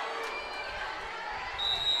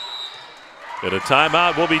 And a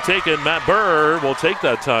timeout will be taken. Matt Burr will take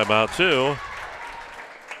that timeout too.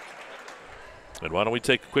 And why don't we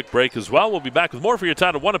take a quick break as well? We'll be back with more for your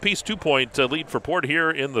time. A 1-apiece 2-point lead for Port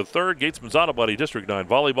here in the third. Gatesman's Auto Body, District 9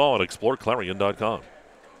 Volleyball, and exploreClarion.com.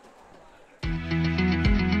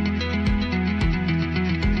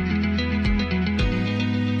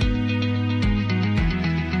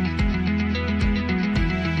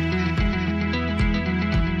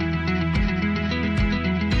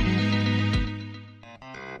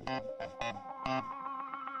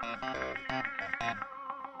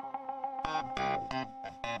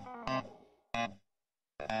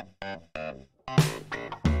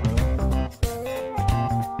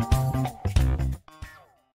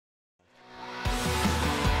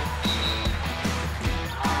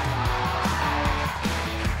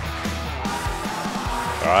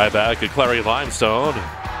 All right, back at Clarion-Limestone.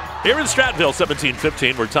 Here in Strattanville,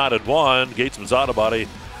 17-15. We're tied at 1. Gatesman's Auto Body,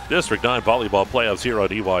 District 9 Volleyball playoffs here on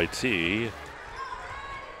EYT.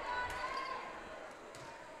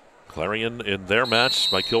 Clarion in their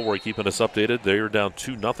match. Mike Kilroy keeping us updated. They're down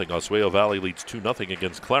 2-0. Oswego Valley leads 2-0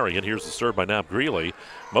 against Clarion. Here's the serve by Knapp Greeley.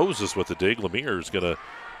 Moses with the dig. Lemire is going to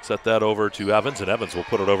set that over to Evans, and Evans will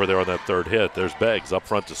put it over there on that third hit. There's Beggs up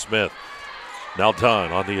front to Smith. Now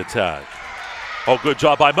Dunn on the attack. Oh, good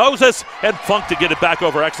job by Moses, and Funk to get it back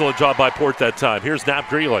over. Excellent job by Port that time. Here's Knapp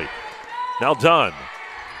Greeley. Now Dunn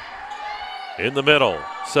in the middle.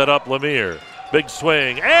 Set up Lemire. Big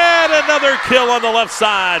swing, and another kill on the left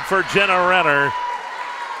side for Jenna Renner.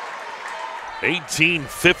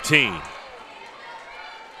 18-15.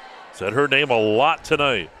 Said her name a lot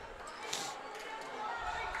tonight.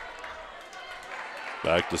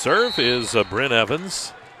 Back to serve is Bryn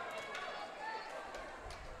Evans.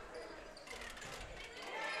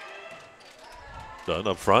 Dunn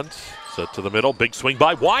up front, set to the middle. Big swing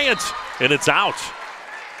by Wyatt, and it's out.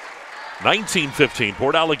 19-15.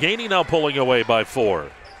 Port Allegany now pulling away by 4.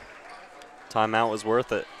 Timeout was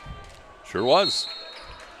worth it. Sure was.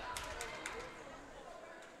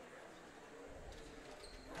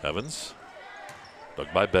 Evans.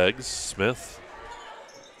 Dug by Beggs. Smith.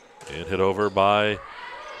 And hit over by,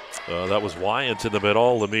 that was Wyatt in the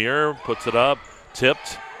middle. Lemire puts it up.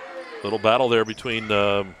 Tipped. Little battle there between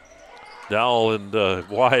Dowell and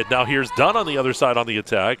Wyatt. Now here's Dunn on the other side on the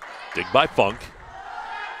attack. Dig by Funk.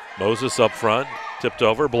 Moses up front, tipped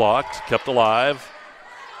over, blocked, kept alive.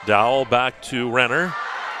 Dowell back to Renner,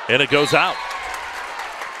 and it goes out.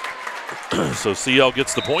 So CL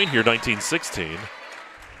gets the point here, 19-16.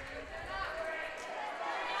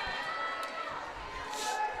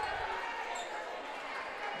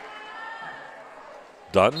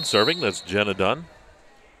 Dunn serving, that's Jenna Dunn.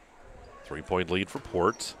 3-point lead for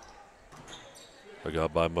Port. Dug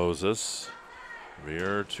out by Moses.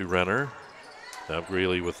 Veer to Renner. Now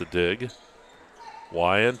Greeley with the dig.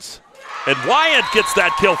 Wyatt. And Wyatt gets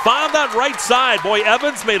that kill. Found that right side. Boy,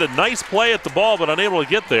 Evans made a nice play at the ball, but unable to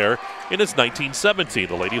get there. And it's 19-17.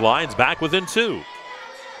 The Lady Lions back within 2.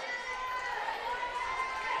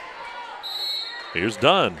 Here's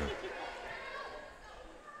Dunn.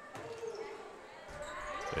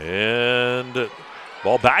 And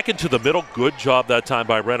ball back into the middle. Good job that time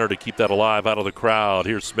by Renner to keep that alive out of the crowd.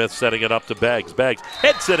 Here's Smith setting it up to Beggs. Beggs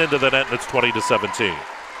hits it into the net, and it's 20-17.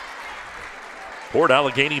 Port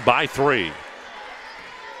Allegany by 3.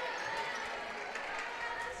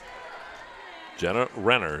 Jenna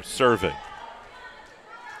Renner serving.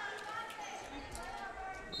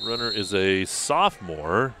 Renner is a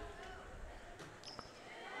sophomore.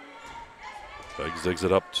 Beggs digs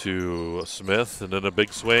it up to Smith, and then a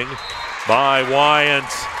big swing by Wyatt.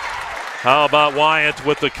 How about Wyatt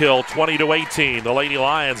with the kill? 20-18. The Lady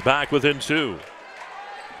Lions back within 2.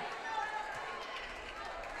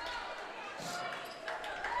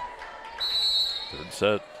 Third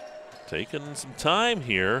set taking some time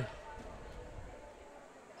here.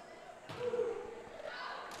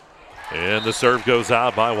 And the serve goes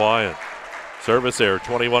out by Wyatt. Service error,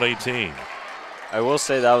 21-18. I will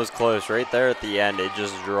say that was close. Right there at the end, it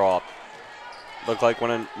just dropped. Looked like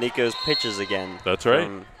one of Nico's pitches again. That's right.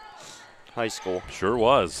 From high school. Sure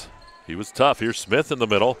was. He was tough. Here's Smith in the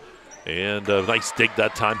middle. And a nice dig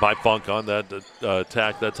that time by Funk on that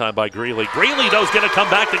attack, that time by Greeley. Greeley, though, is going to come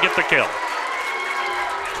back to get the kill.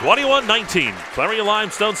 21-19.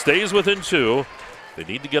 Clarion-Limestone stays within 2. They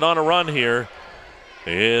need to get on a run here.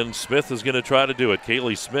 And Smith is going to try to do it.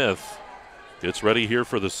 Kaylee Smith gets ready here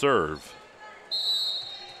for the serve.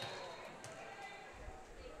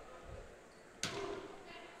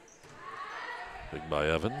 Big by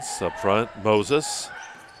Evans up front. Moses.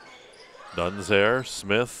 Dunn's there.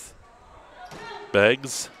 Smith.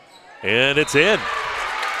 Beggs. And it's in.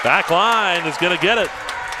 Back line is going to get it.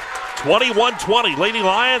 21-20. Lady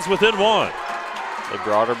Lions within 1. They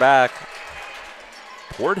brought her back.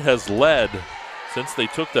 Port has led since they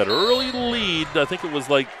took that early lead. I think it was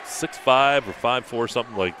like 6-5 or 5-4,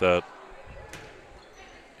 something like that.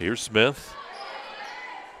 Here's Smith.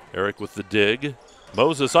 Eric with the dig.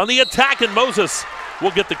 Moses on the attack, and Moses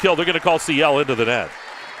will get the kill. They're going to call CL into the net.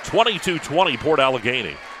 22-20, Port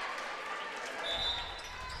Allegany.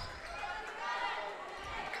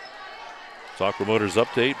 Soccer Motors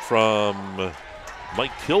update from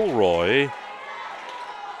Mike Kilroy.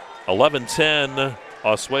 11-10,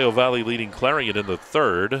 Oswego Valley leading Clarion in the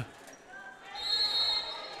third.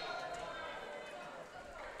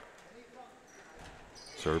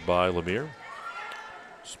 Served by Lemire.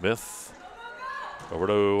 Smith over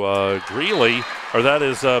to Greeley. Or that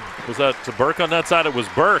is, was that to Burke on that side? It was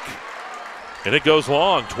Burke. And it goes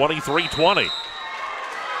long, 23-20.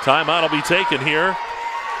 Timeout will be taken here.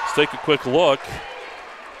 Let's take a quick look.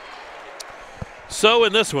 So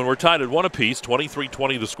in this one, we're tied at 1 apiece.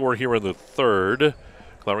 23-20 the score here in the third.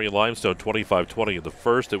 Clarion-Limestone 25-20 in the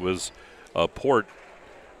first. It was Port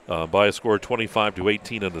by a score of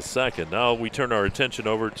 25-18 in the second. Now we turn our attention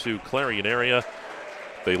over to Clarion area.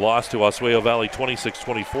 They lost to Oswego Valley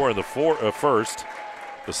 26-24 in the first.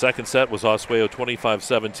 The second set was Oswego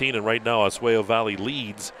 25-17, and right now Oswego Valley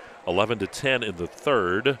leads 11-10 in the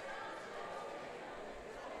third.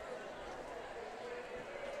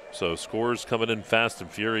 So scores coming in fast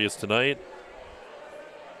and furious tonight.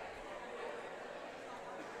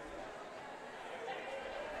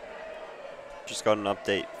 Just got an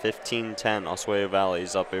update. 15-10, Oswego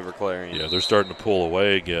Valley's up over Clarion. Yeah, they're starting to pull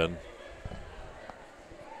away again.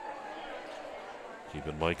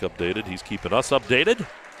 Keeping Mike updated. He's keeping us updated.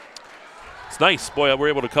 It's nice. Boy, we're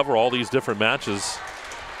able to cover all these different matches.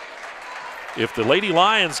 If the Lady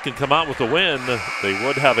Lions can come out with a win, they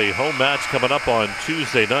would have a home match coming up on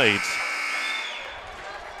Tuesday night.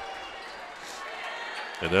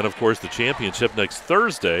 And then, of course, the championship next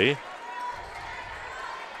Thursday.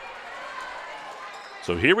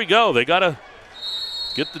 So here we go. They got to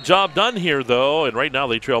get the job done here, though. And right now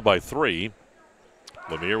they trail by 3.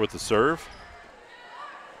 Lemire with the serve.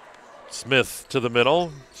 Smith to the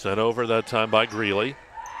middle. Sent over that time by Greeley.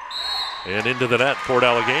 And into the net, Port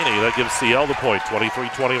Allegany. That gives CL the point,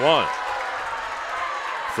 23-21.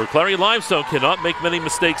 For Clarion-Limestone, cannot make many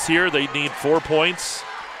mistakes here. They need 4 points.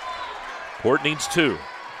 Port needs 2.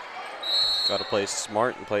 Got to play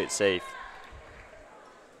smart and play it safe.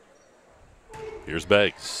 Here's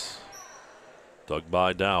Beggs. Dug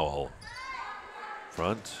by Dowell.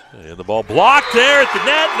 Front, and the ball blocked there at the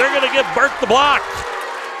net. They're going to give Burke the block.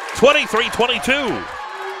 23-22.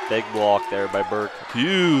 Big block there by Burke.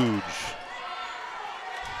 Huge.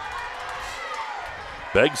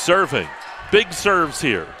 Beggs serving. Big serves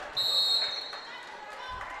here.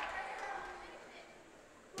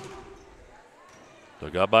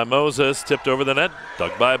 Dug out by Moses. Tipped over the net.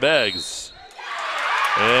 Dug by Beggs.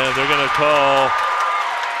 And they're going to call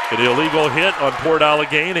an illegal hit on Port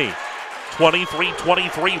Allegany.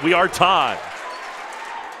 23-23. We are tied.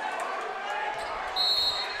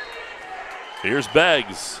 Here's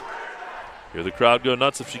Beggs. Hear the crowd go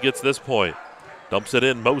nuts if she gets this point. Dumps it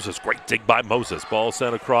in. Moses. Great dig by Moses. Ball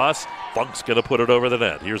sent across. Funk's going to put it over the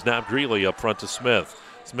net. Here's Nap Greeley up front to Smith.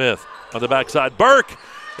 Smith on the backside. Burke.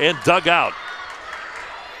 And dug out.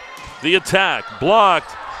 The attack.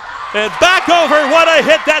 Blocked. And back over. What a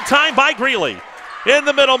hit that time by Greeley. In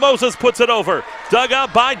the middle, Moses puts it over. Dug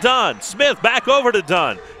out by Dunn. Smith back over to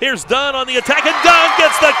Dunn. Here's Dunn on the attack, and Dunn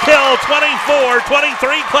gets the kill.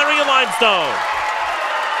 24-23, Clarion-Limestone.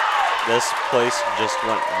 This place just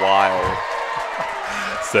went wild.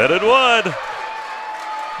 Said it would.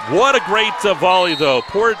 What a great volley, though.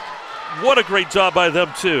 Port, what a great job by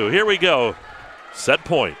them, too. Here we go. Set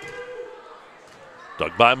point.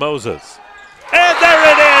 Dug by Moses. And there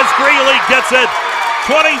it is. Greeley gets it.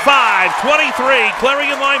 25-23.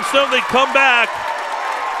 Clarion-Limestone, they come back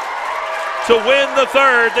to win the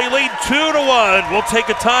third. They lead 2-1. We'll take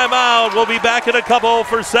a timeout. We'll be back in a couple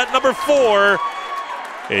for set number 4.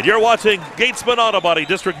 And you're watching Gatesman Auto Body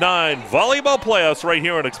District 9 Volleyball Playoffs right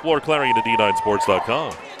here on exploreClarion at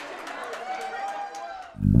D9Sports.com.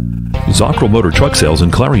 Zockrell Motor Truck Sales in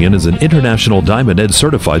Clarion is an International Diamond Edge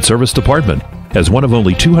certified service department. As one of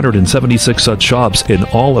only 276 such shops in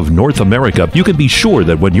all of North America, you can be sure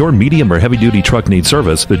that when your medium or heavy-duty truck needs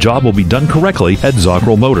service, the job will be done correctly at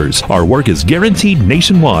Zockrell Motors. Our work is guaranteed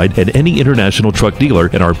nationwide at any international truck dealer,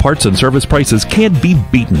 and our parts and service prices can't be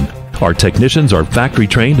beaten. Our technicians are factory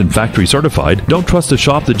trained and factory certified. Don't trust a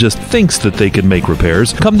shop that just thinks that they can make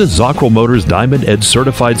repairs. Come to Zockrell Motors Diamond Edge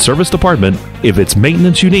Certified Service Department. If it's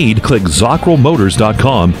maintenance you need, click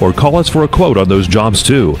ZockrellMotors.com or call us for a quote on those jobs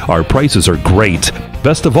too. Our prices are great.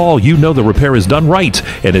 Best of all, you know the repair is done right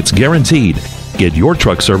and it's guaranteed. Get your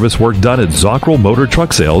truck service work done at Zockrell Motor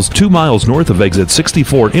Truck Sales, 2 miles north of exit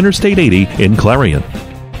 64 Interstate 80 in Clarion.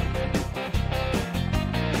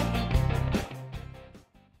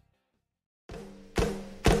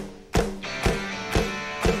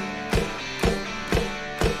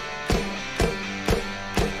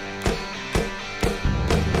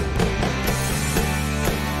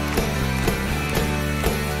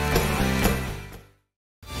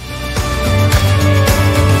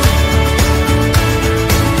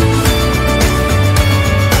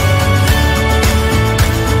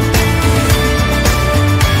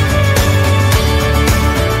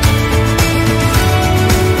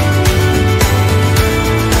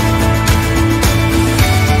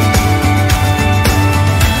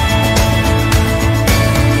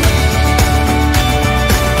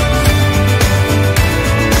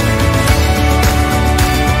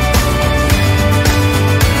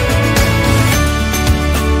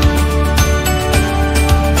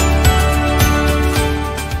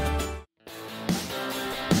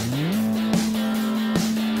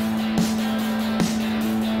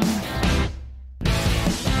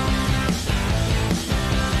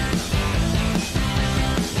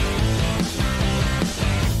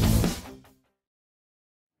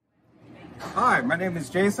 name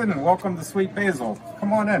is Jason, and welcome to Sweet Basil.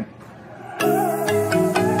 Come on in.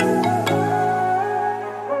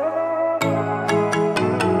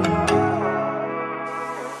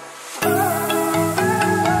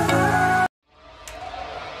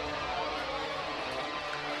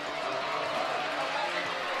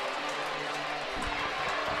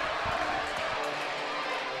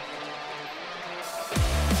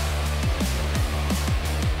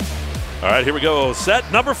 All right, here we go. Set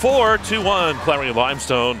number 4, 2-1,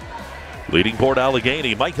 Clarion-Limestone leading Port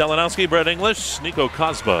Allegany. Mike Kalinowski, Brett English, Nico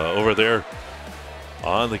Cosma over there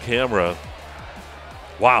on the camera.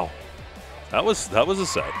 Wow, that was a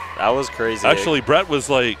set. That was crazy. Actually, Brett was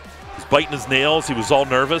like, he's biting his nails. He was all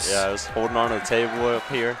nervous. Yeah, I was holding on to the table up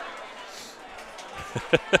here.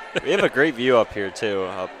 We have a great view up here too,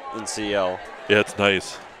 up in CL. Yeah, it's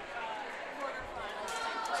nice.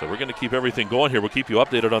 So we're going to keep everything going here. We'll keep you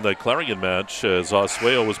updated on that Clarion match as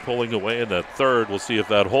Oswego was pulling away in that third. We'll see if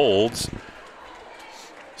that holds.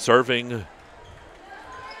 Serving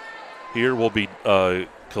here will be Kalea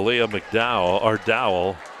McDowell, or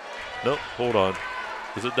Dowell. Nope, hold on.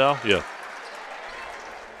 Is it Dow? Yeah.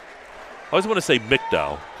 I always want to say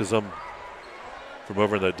McDowell because I'm from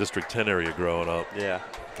over in that District 10 area growing up. Yeah.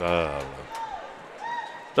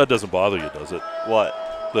 That doesn't bother you, does it? What?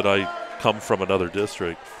 That I come from another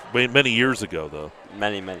district. Many years ago, though.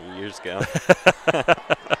 Many years ago. I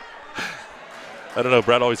don't know.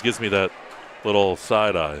 Brad always gives me that little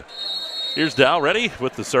side eye. Here's Dow ready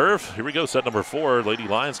with the serve. Here we go. Set number 4. Lady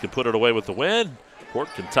Lions can put it away with the win. Port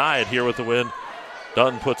can tie it here with the win.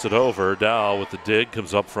 Dunn puts it over. Dow with the dig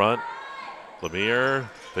comes up front. Lemire,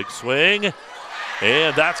 big swing.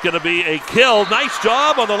 And that's going to be a kill. Nice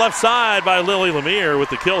job on the left side by Lily Lemire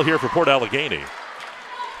with the kill here for Port Allegany.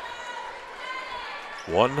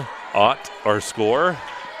 1-0 our score.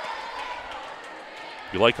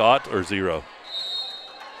 You like 0 or 0?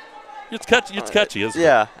 It's catchy, isn't it?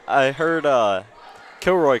 Yeah, I heard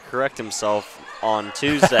Kilroy correct himself on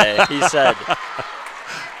Tuesday. He said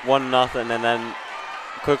 1-0 and then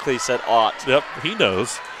quickly said 0. Yep, he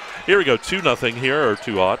knows. Here we go, 2-0 here, or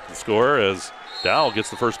 2-0 the score as Dow gets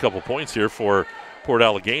the first couple points here for Port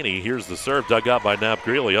Allegany. Here's the serve dug out by Knapp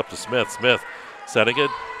Greeley up to Smith. Smith setting it.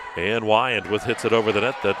 And Wyand hits it over the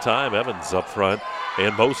net that time. Evans up front.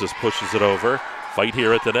 And Moses pushes it over. Fight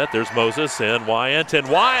here at the net. There's Moses and Wyand. And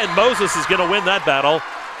Moses is going to win that battle.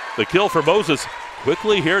 The kill for Moses.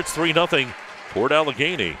 Quickly here, it's 3-0. Port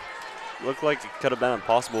Allegany. Looked like it could have been a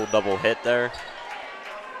possible double hit there.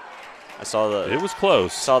 It was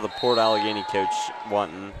close. Saw the Port Allegany coach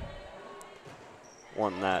wanting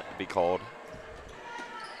that to be called.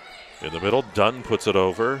 In the middle, Dunn puts it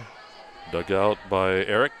over. Dug out by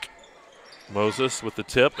Eric. Moses with the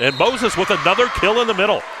tip. And Moses with another kill in the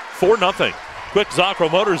middle. 4-0. Quick Zocro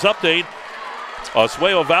Motors update.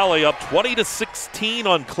 Oswego Valley up 20-16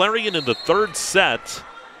 on Clarion in the third set.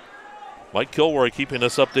 Mike Kilroy keeping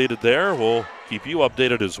us updated there. We'll keep you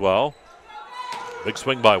updated as well. Big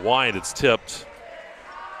swing by Wyand. It's tipped.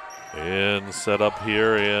 And set up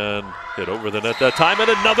here and hit over the net that time. And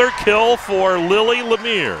another kill for Lily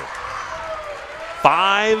Lemire.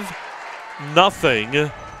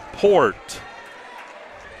 5-0 Port.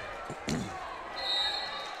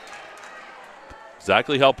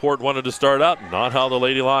 Exactly how Port wanted to start out, not how the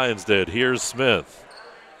Lady Lions did. Here's Smith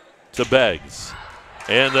to Beggs.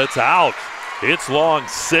 And that's out. It's long,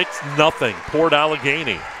 6-0 Port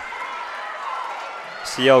Allegany.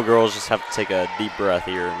 CL girls just have to take a deep breath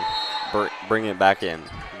here and bring it back in,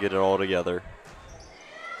 get it all together.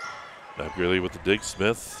 Knapp Greeley with the dig.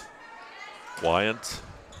 Smith. Wyant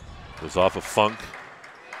goes off a Funk.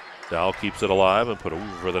 Dow keeps it alive and put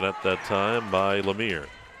over the net that time by Lemire.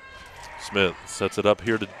 Smith sets it up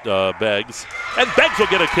here to Beggs. And Beggs will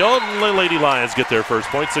get a kill, and the Lady Lions get their first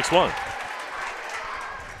point, 6-1.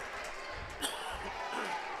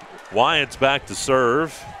 Wyant's back to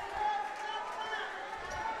serve.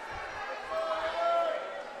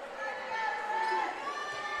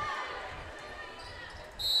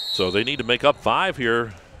 So they need to make up 5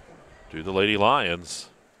 here to the Lady Lions.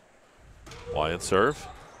 Wyant serve.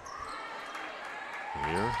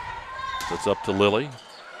 Here. Sets up to Lily.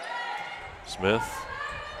 Smith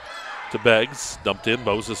to Beggs. Dumped in.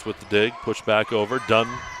 Moses with the dig. Pushed back over. Dunn.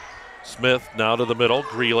 Smith now to the middle.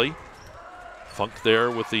 Greeley. Funk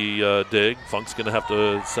there with the dig. Funk's going to have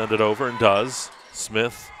to send it over and does.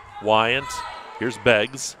 Smith. Wyant. Here's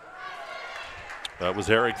Beggs. That was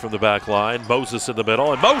Eric from the back line. Moses in the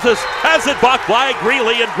middle. And Moses has it blocked by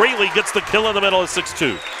Greeley. And Greeley gets the kill in the middle at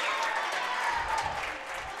 6-2.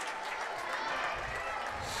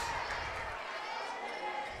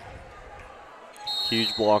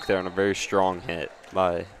 Huge block there and a very strong hit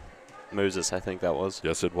by Moses, I think that was.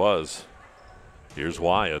 Yes, it was. Here's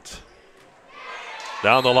Wyatt.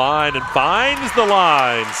 Down the line and finds the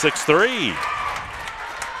line, 6-3.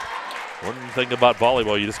 One thing about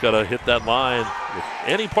volleyball, you just got to hit that line. With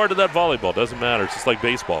any part of that volleyball, doesn't matter. It's just like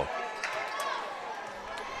baseball.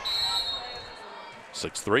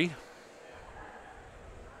 6-3.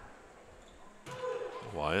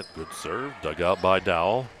 Wyatt, good serve. Dug out by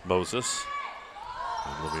Dowell. Moses.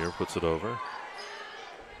 And Lemire puts it over.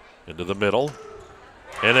 Into the middle.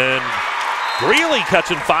 And then Greeley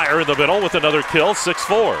catching fire in the middle with another kill,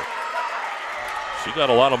 6-4. She got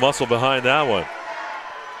a lot of muscle behind that one.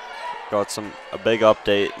 Got a big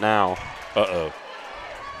update now. Uh-oh.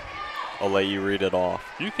 I'll let you read it off.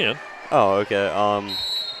 You can. Oh, okay.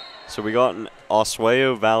 So we got an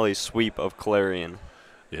Oswego Valley sweep of Clarion.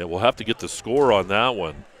 Yeah, we'll have to get the score on that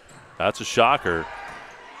one. That's a shocker.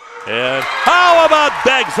 And how about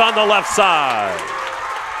Beggs on the left side?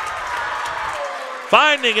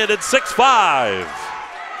 Finding it at 6-5.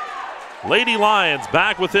 Lady Lions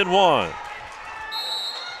back within one.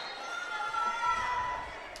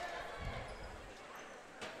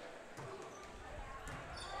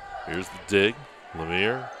 Here's the dig.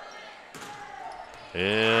 Lemire.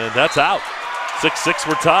 And that's out. 6-6,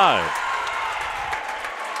 we're tied.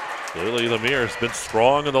 Clearly Lemire has been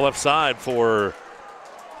strong on the left side for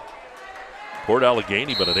Port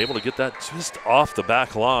Allegany, but unable to get that just off the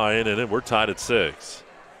back line, and then we're tied at 6.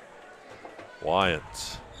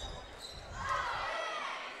 Wyatt.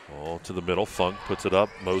 Ball to the middle. Funk puts it up.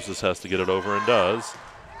 Moses has to get it over and does.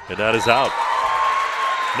 And that is out.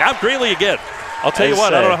 Now Greeley again. I'll tell you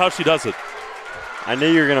what, I don't know how she does it. I knew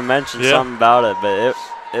you were going to mention something about it, but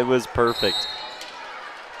it was perfect.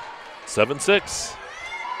 7-6.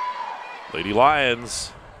 Lady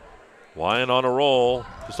Lions. Lion on a roll.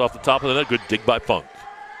 Just off the top of the net. Good dig by Funk.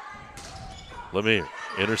 Lemire.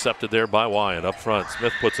 Intercepted there by Wyatt. Up front.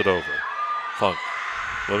 Smith puts it over. Funk.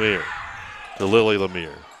 Lemire. To Lily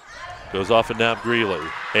Lemire. Goes off and nabbed Greeley.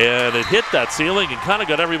 And it hit that ceiling and kind of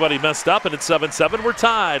got everybody messed up. And it's 7-7. We're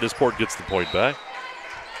tied as Port gets the point back.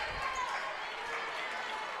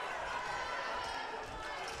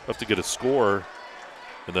 Have to get a score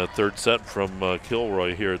in that third set from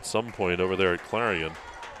Kilroy here at some point over there at Clarion.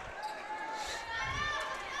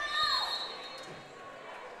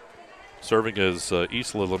 Serving is Isla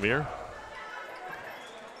Lemire.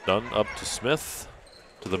 Dunn up to Smith,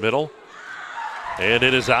 to the middle. And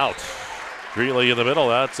it is out. Greeley in the middle,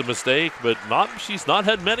 that's a mistake, but she's not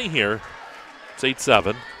had many here. It's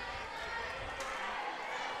 8-7.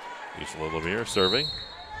 Isla Lemire serving.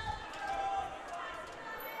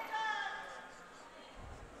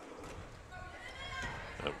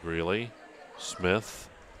 Greeley, Smith,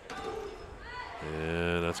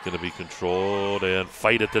 and that's going to be controlled and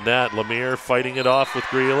fight at the net. Lemire fighting it off with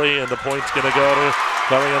Greeley, and the point's going to go to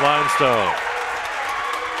Clarion-Limestone.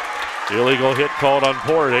 Illegal hit called on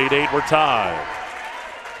Port. 8-8, we're tied.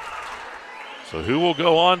 So who will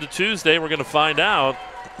go on to Tuesday? We're going to find out.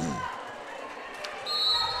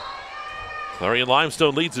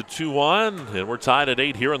 Clarion-Limestone leads at 2-1, and we're tied at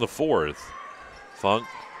 8 here in the fourth. Funk.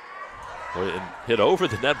 And hit over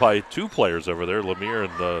the net by two players over there, Lemire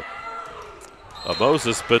and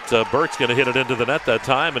Moses, but Burke's going to hit it into the net that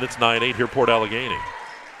time, and it's 9-8 here, Port Allegany.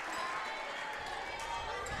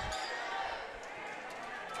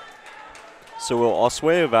 So will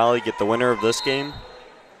Oswego Valley get the winner of this game?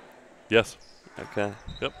 Yes. Okay.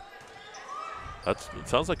 Yep. It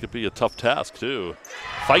sounds like it'd be a tough task, too.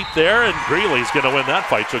 Fight there, and Greeley's going to win that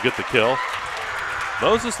fight. She'll get the kill.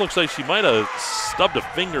 Moses looks like she might have stubbed a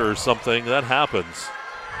finger or something. That happens.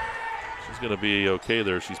 She's going to be okay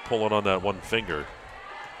there. She's pulling on that one finger.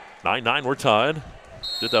 9-9, we're tied.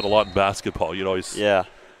 Did that a lot in basketball. You'd always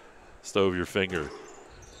stove your finger.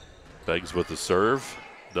 Beggs with the serve.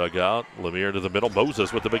 Dug out. Lemire to the middle.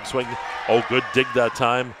 Moses with the big swing. Oh, good dig that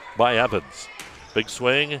time by Evans. Big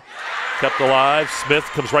swing. Kept alive. Smith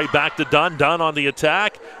comes right back to Dunn. Dunn on the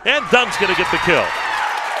attack. And Dunn's going to get the kill.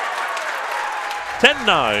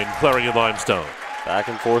 10-9, Clarion-Limestone. Back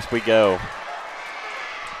and forth we go.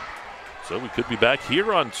 So we could be back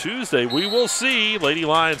here on Tuesday. We will see. Lady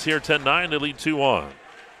Lions here 10-9. They lead 2-1.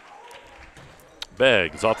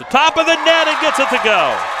 Beggs off the top of the net and gets it to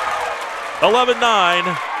go. 11-9.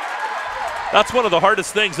 That's one of the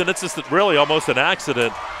hardest things, and it's just really almost an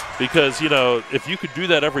accident because, you know, if you could do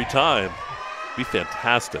that every time, it'd be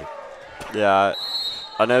fantastic. Yeah.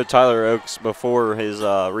 I know Tyler Oakes, before his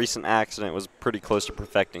recent accident, was pretty close to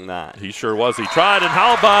perfecting that. He sure was. He tried, and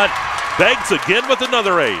how about Beggs again with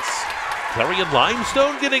another ace?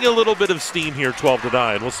 Clarion-Limestone getting a little bit of steam here,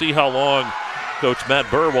 12-9. We'll see how long Coach Matt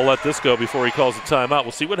Burr will let this go before he calls a timeout.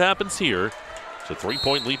 We'll see what happens here. It's a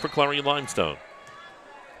 3-point lead for Clarion-Limestone.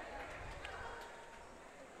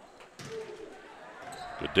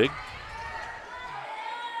 Good dig.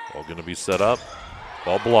 Ball going to be set up.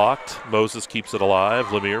 Ball blocked. Moses keeps it alive.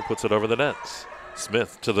 Lemire puts it over the net.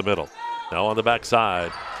 Smith to the middle. Now on the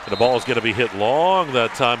backside. And the ball is going to be hit long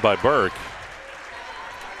that time by Burke.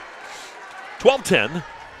 12-10.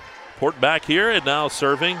 Port back here, and now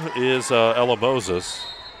serving is Ella Moses.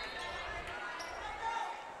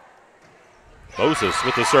 Moses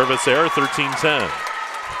with the service error, 13-10.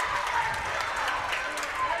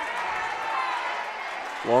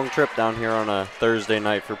 Long trip down here on a Thursday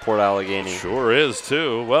night for Port Allegany. Sure is,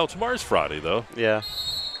 too. Well, tomorrow's Friday, though. Yeah.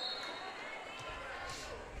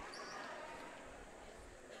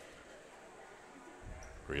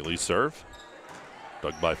 Greeley serve.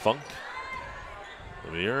 Dug by Funk.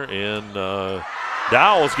 Lemire and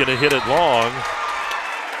Dow is going to hit it long.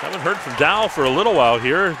 Haven't heard from Dow for a little while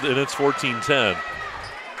here, and it's 14-10.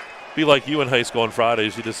 Be like you in high school on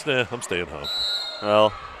Fridays. You just, I'm staying home.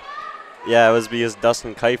 Well, yeah, it was because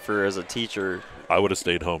Dustin Kiefer as a teacher. I would have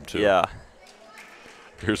stayed home, too. Yeah.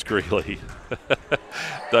 Here's Greeley.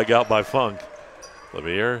 Dug out by Funk.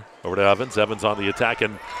 Lemire over to Evans. Evans on the attack,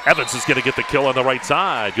 and Evans is going to get the kill on the right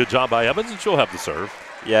side. Good job by Evans, and she'll have the serve.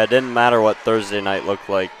 Yeah, it didn't matter what Thursday night looked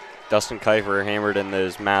like. Dustin Kiefer hammered in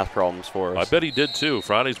those math problems for us. I bet he did, too.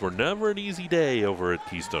 Fridays were never an easy day over at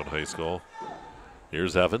Keystone High School.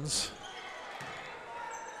 Here's Evans.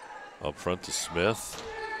 Up front to Smith.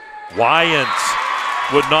 Wyant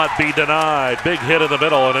would not be denied. Big hit in the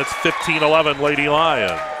middle, and it's 15-11 Lady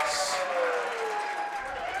Lions.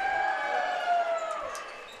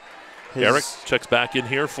 Eric checks back in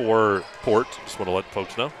here for Port. Just want to let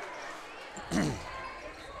folks know.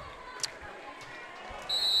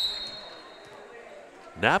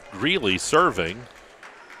 Knapp Greeley serving.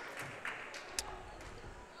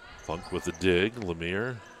 Funk with the dig.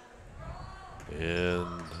 Lemire. And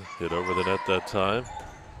hit over the net that time.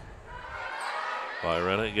 By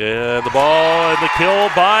Rennick. And the ball and the kill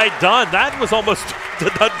by Dunn. That was almost,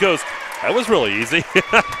 Dunn goes, that was really easy.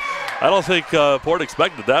 I don't think Port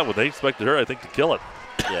expected that one. They expected her, I think, to kill it.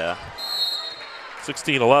 Yeah.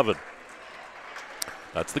 16-11.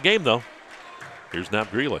 That's the game, though. Here's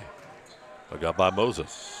Knapp Greeley. Dug out by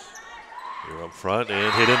Moses. Here up front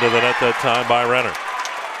and hit into the net that time by Renner.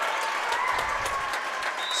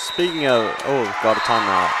 Speaking of, got a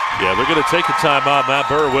timeout. Yeah, they're going to take a timeout. Matt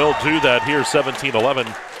Burr will do that here,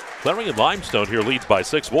 17-11. Clarion-Limestone here leads by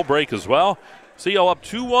 6. We'll break as well. CO up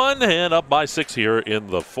 2-1 and up by 6 here in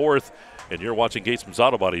the fourth. And you're watching Gatesman's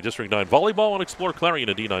Auto Body District 9 Volleyball on Explore Clarion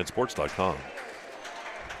and D9Sports.com.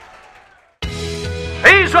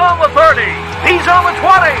 He's on the 30. He's on the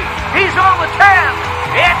 20. He's on the 10.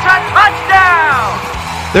 It's a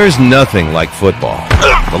touchdown. There's nothing like football.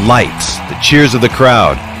 The lights, the cheers of the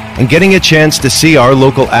crowd, and getting a chance to see our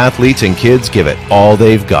local athletes and kids give it all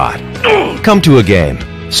they've got. Come to a game.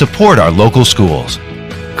 Support our local schools.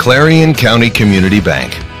 Clarion County Community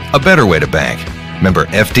Bank. A better way to bank. Member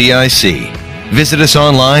FDIC. Visit us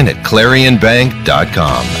online at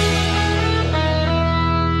ClarionBank.com.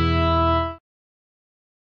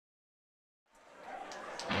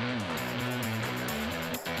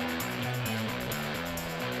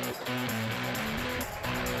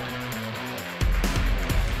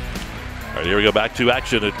 All right, here we go back to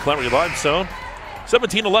action at Clarion-Limestone.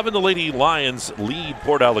 17-11, the Lady Lions lead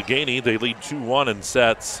Port Allegany. They lead 2-1 in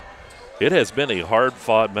sets. It has been a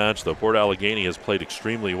hard-fought match, though. Port Allegany has played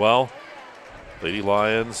extremely well. Lady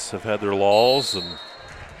Lions have had their lulls, and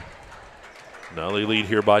now they lead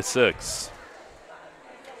here by 6.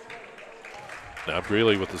 Now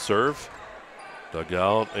Greeley with the serve. Dug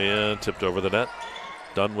out and tipped over the net.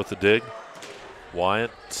 Done with the dig.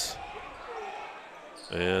 Wyant.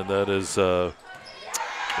 And that is the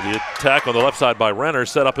attack on the left side by Renner,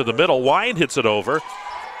 set up in the middle. Wyant hits it over.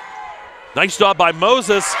 Nice job by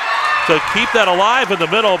Moses to keep that alive in the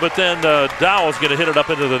middle, but then Dow is going to hit it up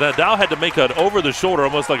into the net. Dow had to make an over-the-shoulder,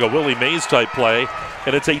 almost like a Willie Mays type play,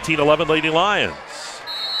 and it's 18-11 Lady Lions.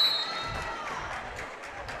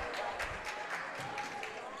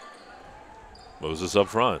 Moses up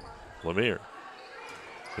front. Lemire.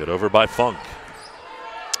 Hit over by Funk.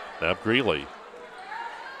 Knapp Greeley.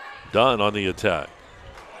 Dunn on the attack.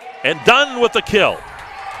 And Dunn with the kill.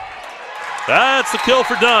 That's the kill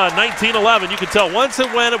for Dunn, 19-11. You can tell once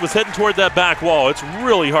it went, it was heading toward that back wall. It's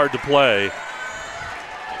really hard to play.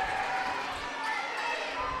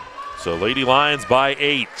 So Lady Lions by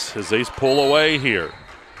 8 as they pull away here.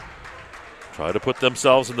 Try to put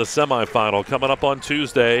themselves in the semifinal coming up on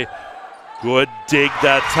Tuesday. Good dig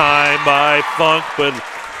that time by Funk, but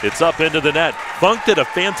it's up into the net. Funk did a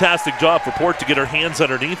fantastic job for Port to get her hands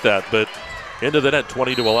underneath that, but into the net,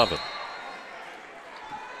 20-11.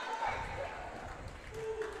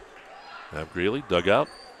 Ab Greeley, dugout.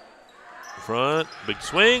 Front, big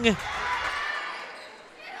swing.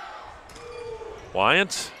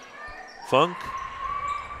 Wyant, Funk,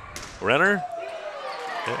 Renner.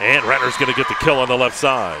 And Renner's going to get the kill on the left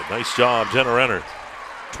side. Nice job, Jenna Renner.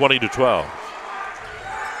 20-12.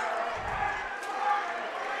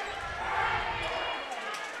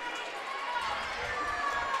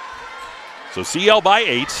 So CL by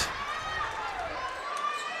 8.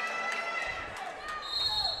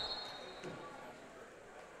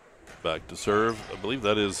 Back to serve. I believe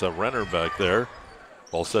that is Renner back there.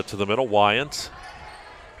 Ball set to the middle. Wyant.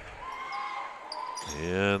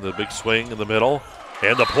 And the big swing in the middle.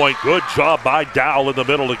 And the point. Good job by Dowell in the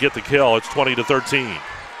middle to get the kill. It's 20-13.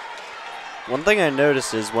 One thing I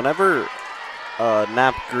noticed is whenever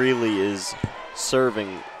Knapp Greeley is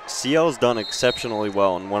serving, CL's done exceptionally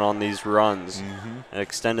well and went on these runs and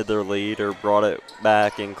extended their lead or brought it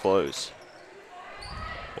back in close.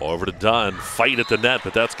 Ball over to Dunn. Fight at the net,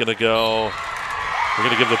 but that's going to go. We're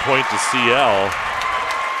going to give the point to CL.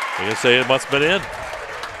 They're going to say it must have been in.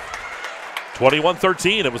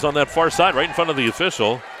 21-13. It was on that far side, right in front of the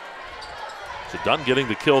official. So Dunn getting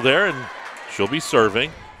the kill there, and she'll be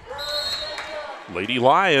serving. Lady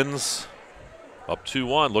Lions up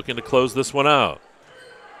 2-1, looking to close this one out.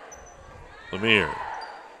 Lemire.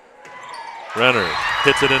 Renner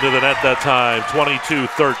hits it into the net that time,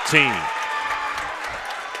 22-13.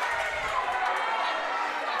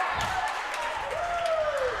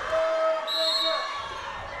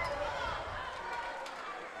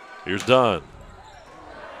 Here's Dunn.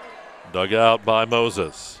 Dug out by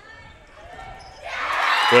Moses.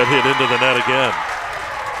 That hit into the net again.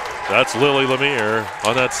 That's Lily Lemire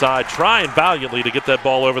on that side, trying valiantly to get that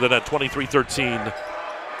ball over the net, 23-13. You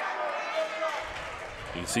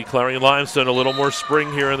can see Clarion-Limestone a little more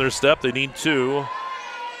spring here in their step. They need 2.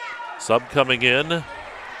 Sub coming in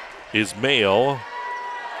is Mail.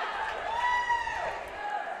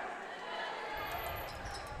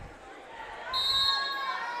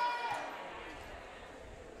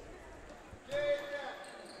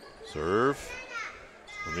 Serve.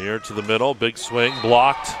 Lemire to the middle. Big swing.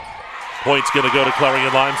 Blocked. Point's going to go to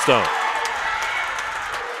Clarion-Limestone.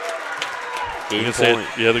 They're going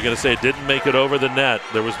to say it didn't make it over the net.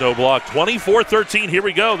 There was no block. 24-13. Here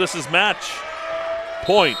we go. This is match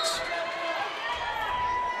point.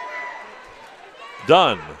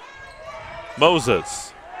 Dunn.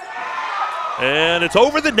 Moses. And it's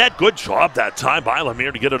over the net. Good job that time by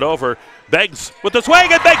Lemire to get it over. Beggs with the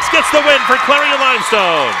swing, and Beggs gets the win for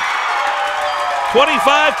Clarion-Limestone.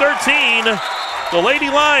 25-13. The Lady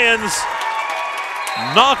Lions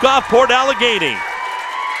knock off Port Allegany.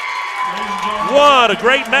 What a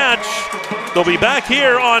great match. They'll be back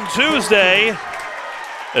here on Tuesday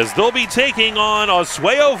as they'll be taking on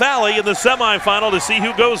Oswego Valley in the semifinal to see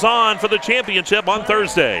who goes on for the championship on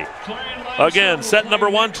Thursday. Again, set number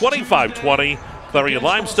 1, 25-20.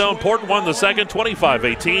 Clarion-Limestone, Port won the second,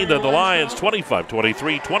 25-18. Then the Lions,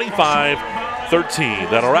 25-23, 25-13.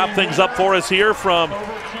 That'll wrap things up for us here from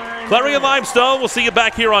Clarion-Limestone. We'll see you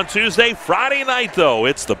back here on Tuesday. Friday night, though,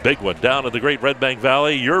 it's the big one down in the Great Red Bank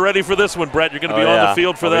Valley. You're ready for this one, Brett. You're going to be on the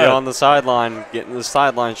field for that. I'll be on the sideline, getting the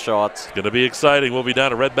sideline shots. It's going to be exciting. We'll be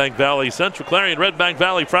down at Red Bank Valley, Central Clarion, Red Bank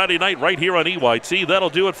Valley, Friday night right here on EYT. That'll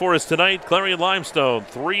do it for us tonight. Clarion-Limestone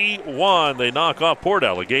 3-1. They knock off Port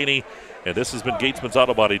Allegany. And this has been Gatesman's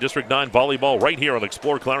Auto Body District 9 Volleyball right here on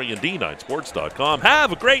exploreClarion.com.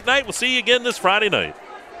 Have a great night. We'll see you again this Friday night.